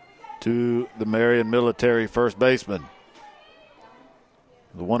 to the Marion Military first baseman.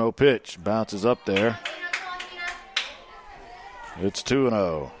 The 1-0 pitch bounces up there. It's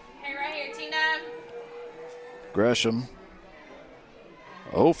 2-0. Hey, right here, Tina. Gresham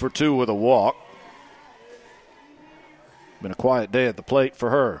 0 for 2 with a walk. Been a quiet day at the plate for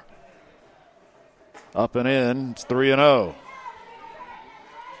her. Up and in, it's 3-0.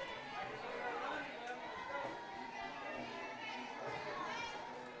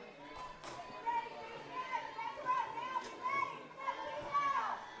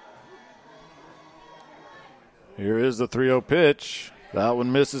 Here is the 3-0 pitch. That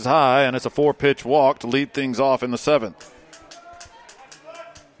one misses high, and it's a 4-pitch walk to lead things off in the 7th.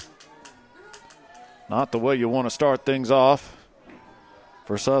 Not the way you want to start things off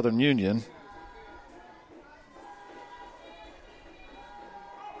for Southern Union.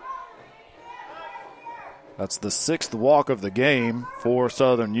 That's the 6th walk of the game for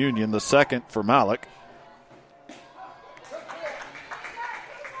Southern Union, the 2nd for Malik.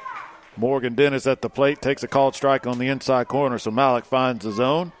 Morgan Dennis at the plate takes a called strike on the inside corner, so Malik finds the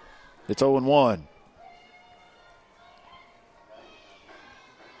zone. It's 0-1.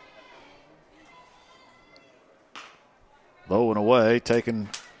 Low and away, taken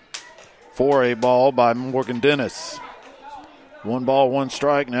for a ball by Morgan Dennis. 1 ball, 1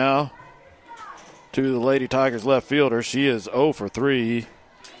 strike now to the Lady Tigers left fielder. She is 0 for 3.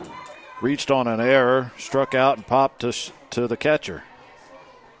 Reached on an error, struck out and popped to the catcher.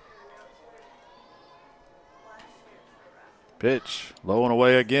 Pitch, low and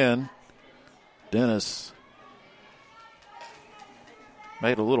away again. Dennis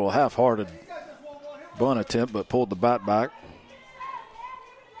made a little half-hearted bunt attempt, but pulled the bat back.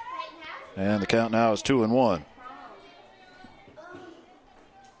 And the count now is 2-1.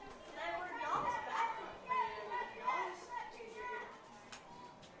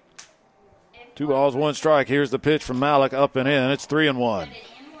 2 balls, 1 strike. Here's the pitch from Malik, up and in. It's 3-1.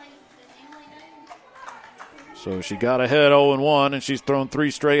 So she got ahead 0-1, and she's thrown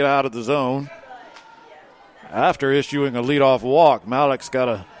 3 straight out of the zone. After issuing a leadoff walk, Malik's got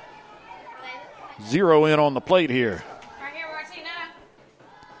to zero in on the plate here.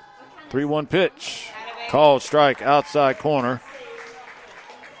 3-1 pitch. Called strike, outside corner.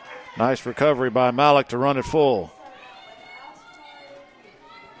 Nice recovery by Malik to run it full.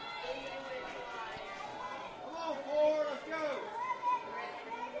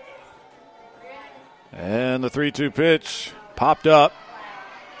 And the 3-2 pitch popped up.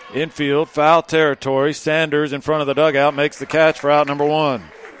 Infield, foul territory. Sanders in front of the dugout makes the catch for out number 1.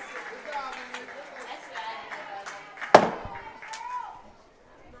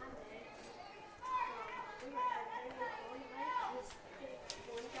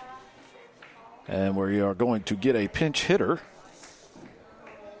 And we are going to get a pinch hitter.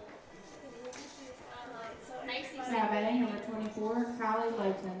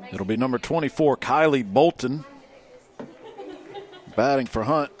 It'll be number 24, Kylie Bolton, batting for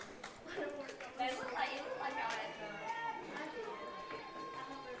Hunt.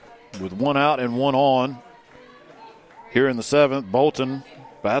 With 1 out and 1 on here in the 7th. Bolton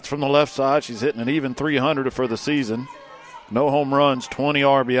bats from the left side. She's hitting an even 300 for the season. No home runs, 20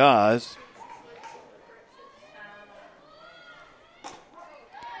 RBIs.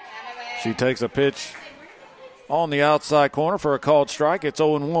 She takes a pitch on the outside corner for a called strike. It's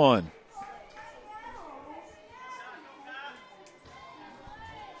 0-1.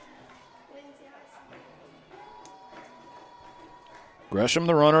 Gresham,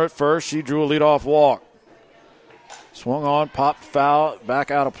 the runner at first. She drew a leadoff walk. Swung on, popped foul,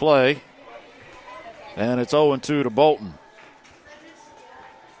 back out of play. And it's 0-2 to Bolton.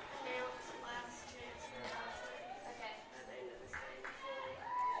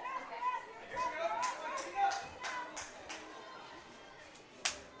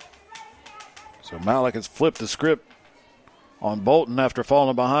 So Malik has flipped the script on Bolton after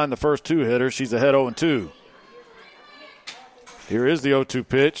falling behind the first two hitters. She's ahead 0-2. Here is the 0-2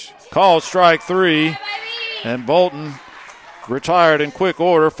 pitch. Called strike three. And Bolton retired in quick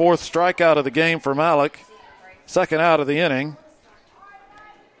order. Fourth strikeout of the game for Malik. Second out of the inning.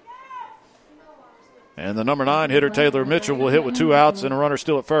 And the number 9 hitter, Taylor Mitchell, will hit with 2 outs and a runner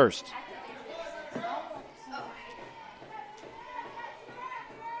still at first.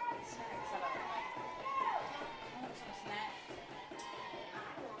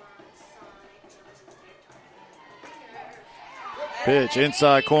 Pitch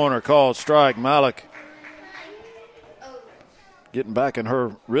inside corner, called strike. Malik getting back in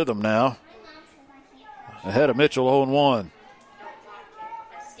her rhythm now. Ahead of Mitchell, 0-1.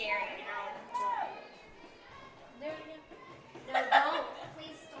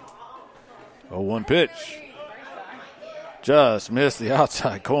 0-1 pitch. Just missed the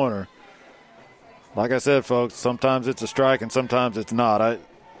outside corner. Like I said, folks, sometimes it's a strike and sometimes it's not.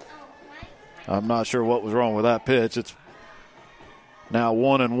 I'm not sure what was wrong with that pitch. It's now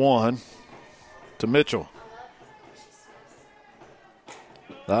 1-1 to Mitchell.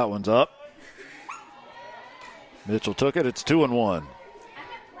 That one's up. Mitchell took it. It's 2-1. Right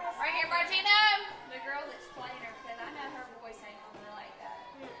here, Martina. The girl that's playing her, because I know her voice ain't normally like that.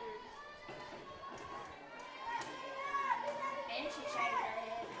 And she shaved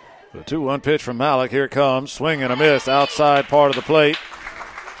her head. The 2-1 pitch from Malik. Here it comes. Swing and a miss. Outside part of the plate.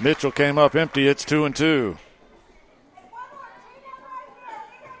 Mitchell came up empty. It's 2-2.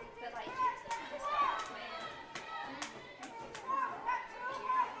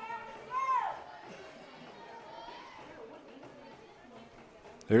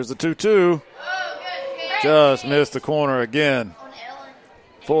 Here's the 2-2. Just missed the corner again.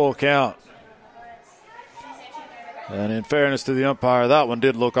 Full count. And in fairness to the umpire, that one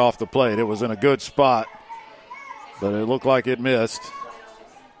did look off the plate. It was in a good spot, but it looked like it missed.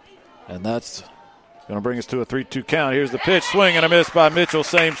 And that's going to bring us to a 3-2 count. Here's the pitch. Swing and a miss by Mitchell.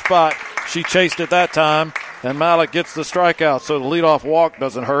 Same spot. She chased it that time, and Malik gets the strikeout, so the leadoff walk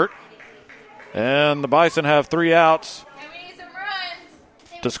doesn't hurt. And the Bison have 3 outs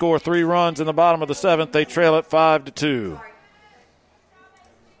to score 3 runs in the bottom of the 7th. They trail it 5-2.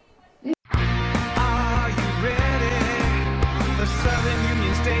 Are you ready for Southern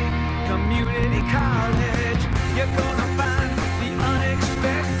Union State Community College? You're gonna find the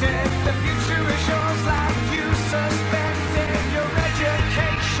unexpected. The future is yours like you suspected. Your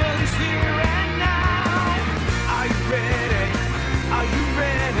education's here and now. Are you ready? Are you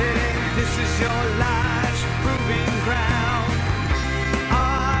ready? This is your life's proving ground.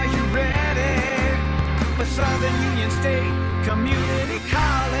 For Southern Union State Community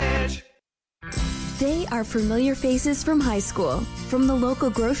College. They are familiar faces from high school, from the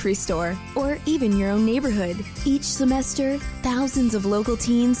local grocery store, or even your own neighborhood. Each semester, thousands of local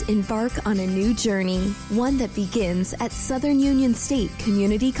teens embark on a new journey, one that begins at Southern Union State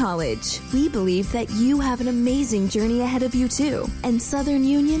Community College. We believe that you have an amazing journey ahead of you too, and Southern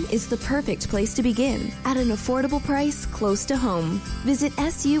Union is the perfect place to begin, at an affordable price close to home. Visit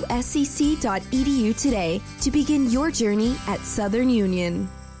suscc.edu today to begin your journey at Southern Union.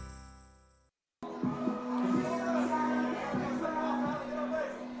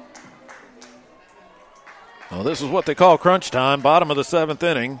 Well, this is what they call crunch time, bottom of the 7th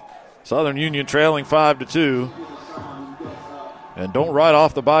inning. Southern Union trailing 5-2. And don't write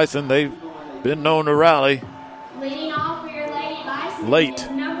off the Bison. They've been known to rally. Leading off for your Lady Bison Late. is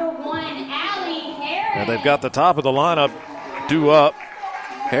number 1, Allie Harris. And they've got the top of the lineup due up.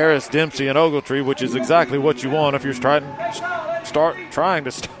 Harris, Dempsey, and Ogletree, which is exactly what you want if you're trying to start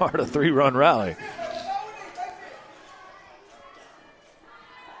a 3-run rally.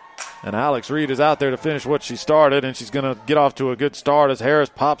 And Alex Reed is out there to finish what she started, and she's going to get off to a good start as Harris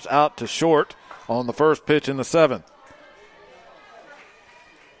pops out to short on the first pitch in the 7th.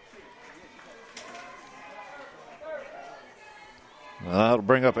 That'll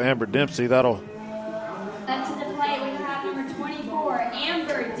bring up Amber Dempsey. Up to the plate, we have number 24,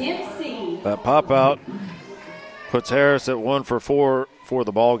 Amber Dempsey. That pop out puts Harris at 1-for-4 for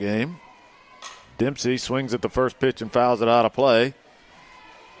the ball game. Dempsey swings at the first pitch and fouls it out of play.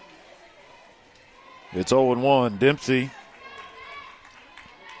 It's 0-1. Dempsey,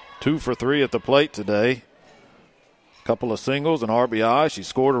 2-for-3 at the plate today. Couple of singles, an RBI. She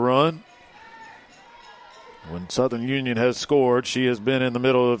scored a run. When Southern Union has scored, she has been in the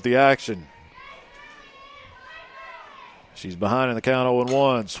middle of the action. She's behind in the count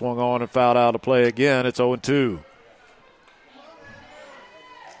 0-1. Swung on and fouled out of play again. It's 0-2.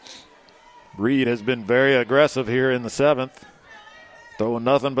 Reed has been very aggressive here in the 7th, throwing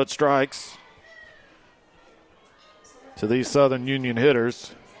nothing but strikes. to these Southern Union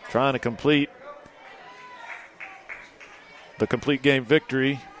hitters, trying to complete the complete game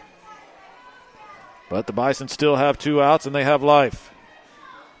victory. But the Bison still have 2 outs, and they have life.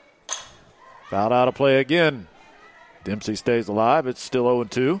 Fouled out of play again. Dempsey stays alive. It's still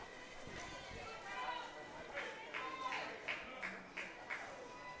 0-2.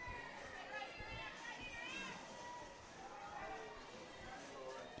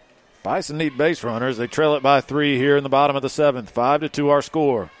 Bison need base runners. They trail it by 3 here in the bottom of the 7th. 5-2 our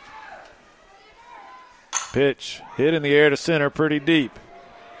score. Pitch hit in the air to center pretty deep.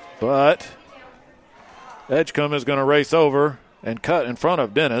 But Edgecombe is going to race over and cut in front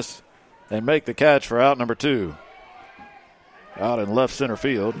of Dennis and make the catch for out number 2. Out in left center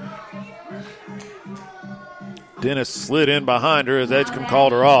field. Dennis slid in behind her as Edgecombe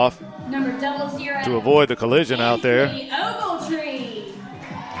called her off Number 00 to avoid the collision out there. Ogletree.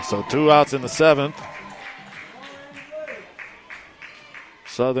 So 2 outs in the 7th.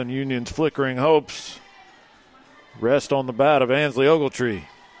 Southern Union's flickering hopes rest on the bat of Ansley Ogletree.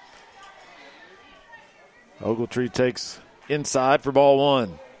 Ogletree takes inside for ball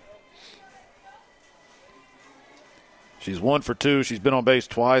 1. She's 1 for 2. She's been on base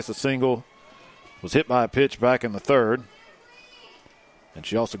twice. A single was hit by a pitch back in the 3rd. And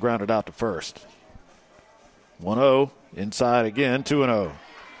she also grounded out to first. 1-0. Inside again. 2-0.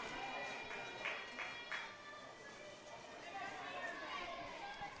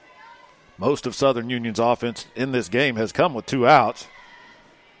 Most of Southern Union's offense in this game has come with 2 outs.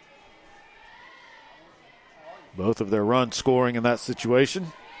 Both of their runs scoring in that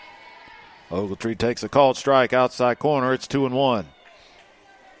situation. Ogletree takes a called strike outside corner. It's 2-1.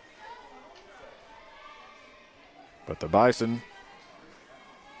 But the Bison,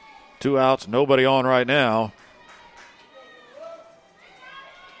 2 outs, nobody on right now.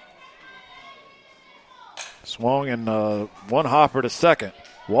 Swung and one hopper to second.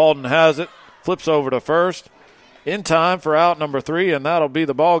 Walden has it, flips over to first. In time for out number 3, and that'll be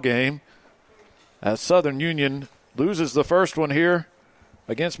the ball game as Southern Union loses the first one here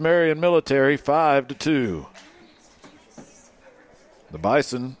against Marion Military, 5-2. The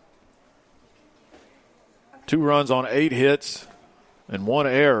Bison, 2 runs on 8 hits and 1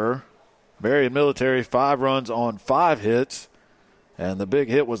 error. Marion Military, 5 runs on 5 hits, and the big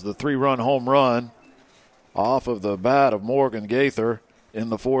hit was the 3-run home run off of the bat of Morgan Gaither in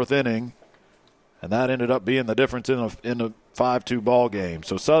the 4th inning, and that ended up being the difference in a 5-2 ball game.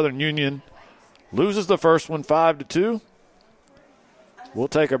 So Southern Union loses the first one 5-2. We'll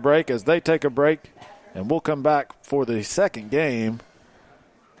take a break as they take a break, and we'll come back for the second game,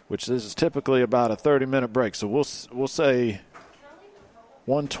 which is typically about a 30-minute break. So we'll say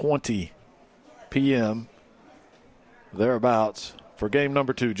 1:20 p.m. thereabouts for game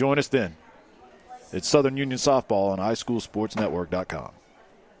number 2. Join us then. It's Southern Union Softball on highschoolsportsnetwork.com.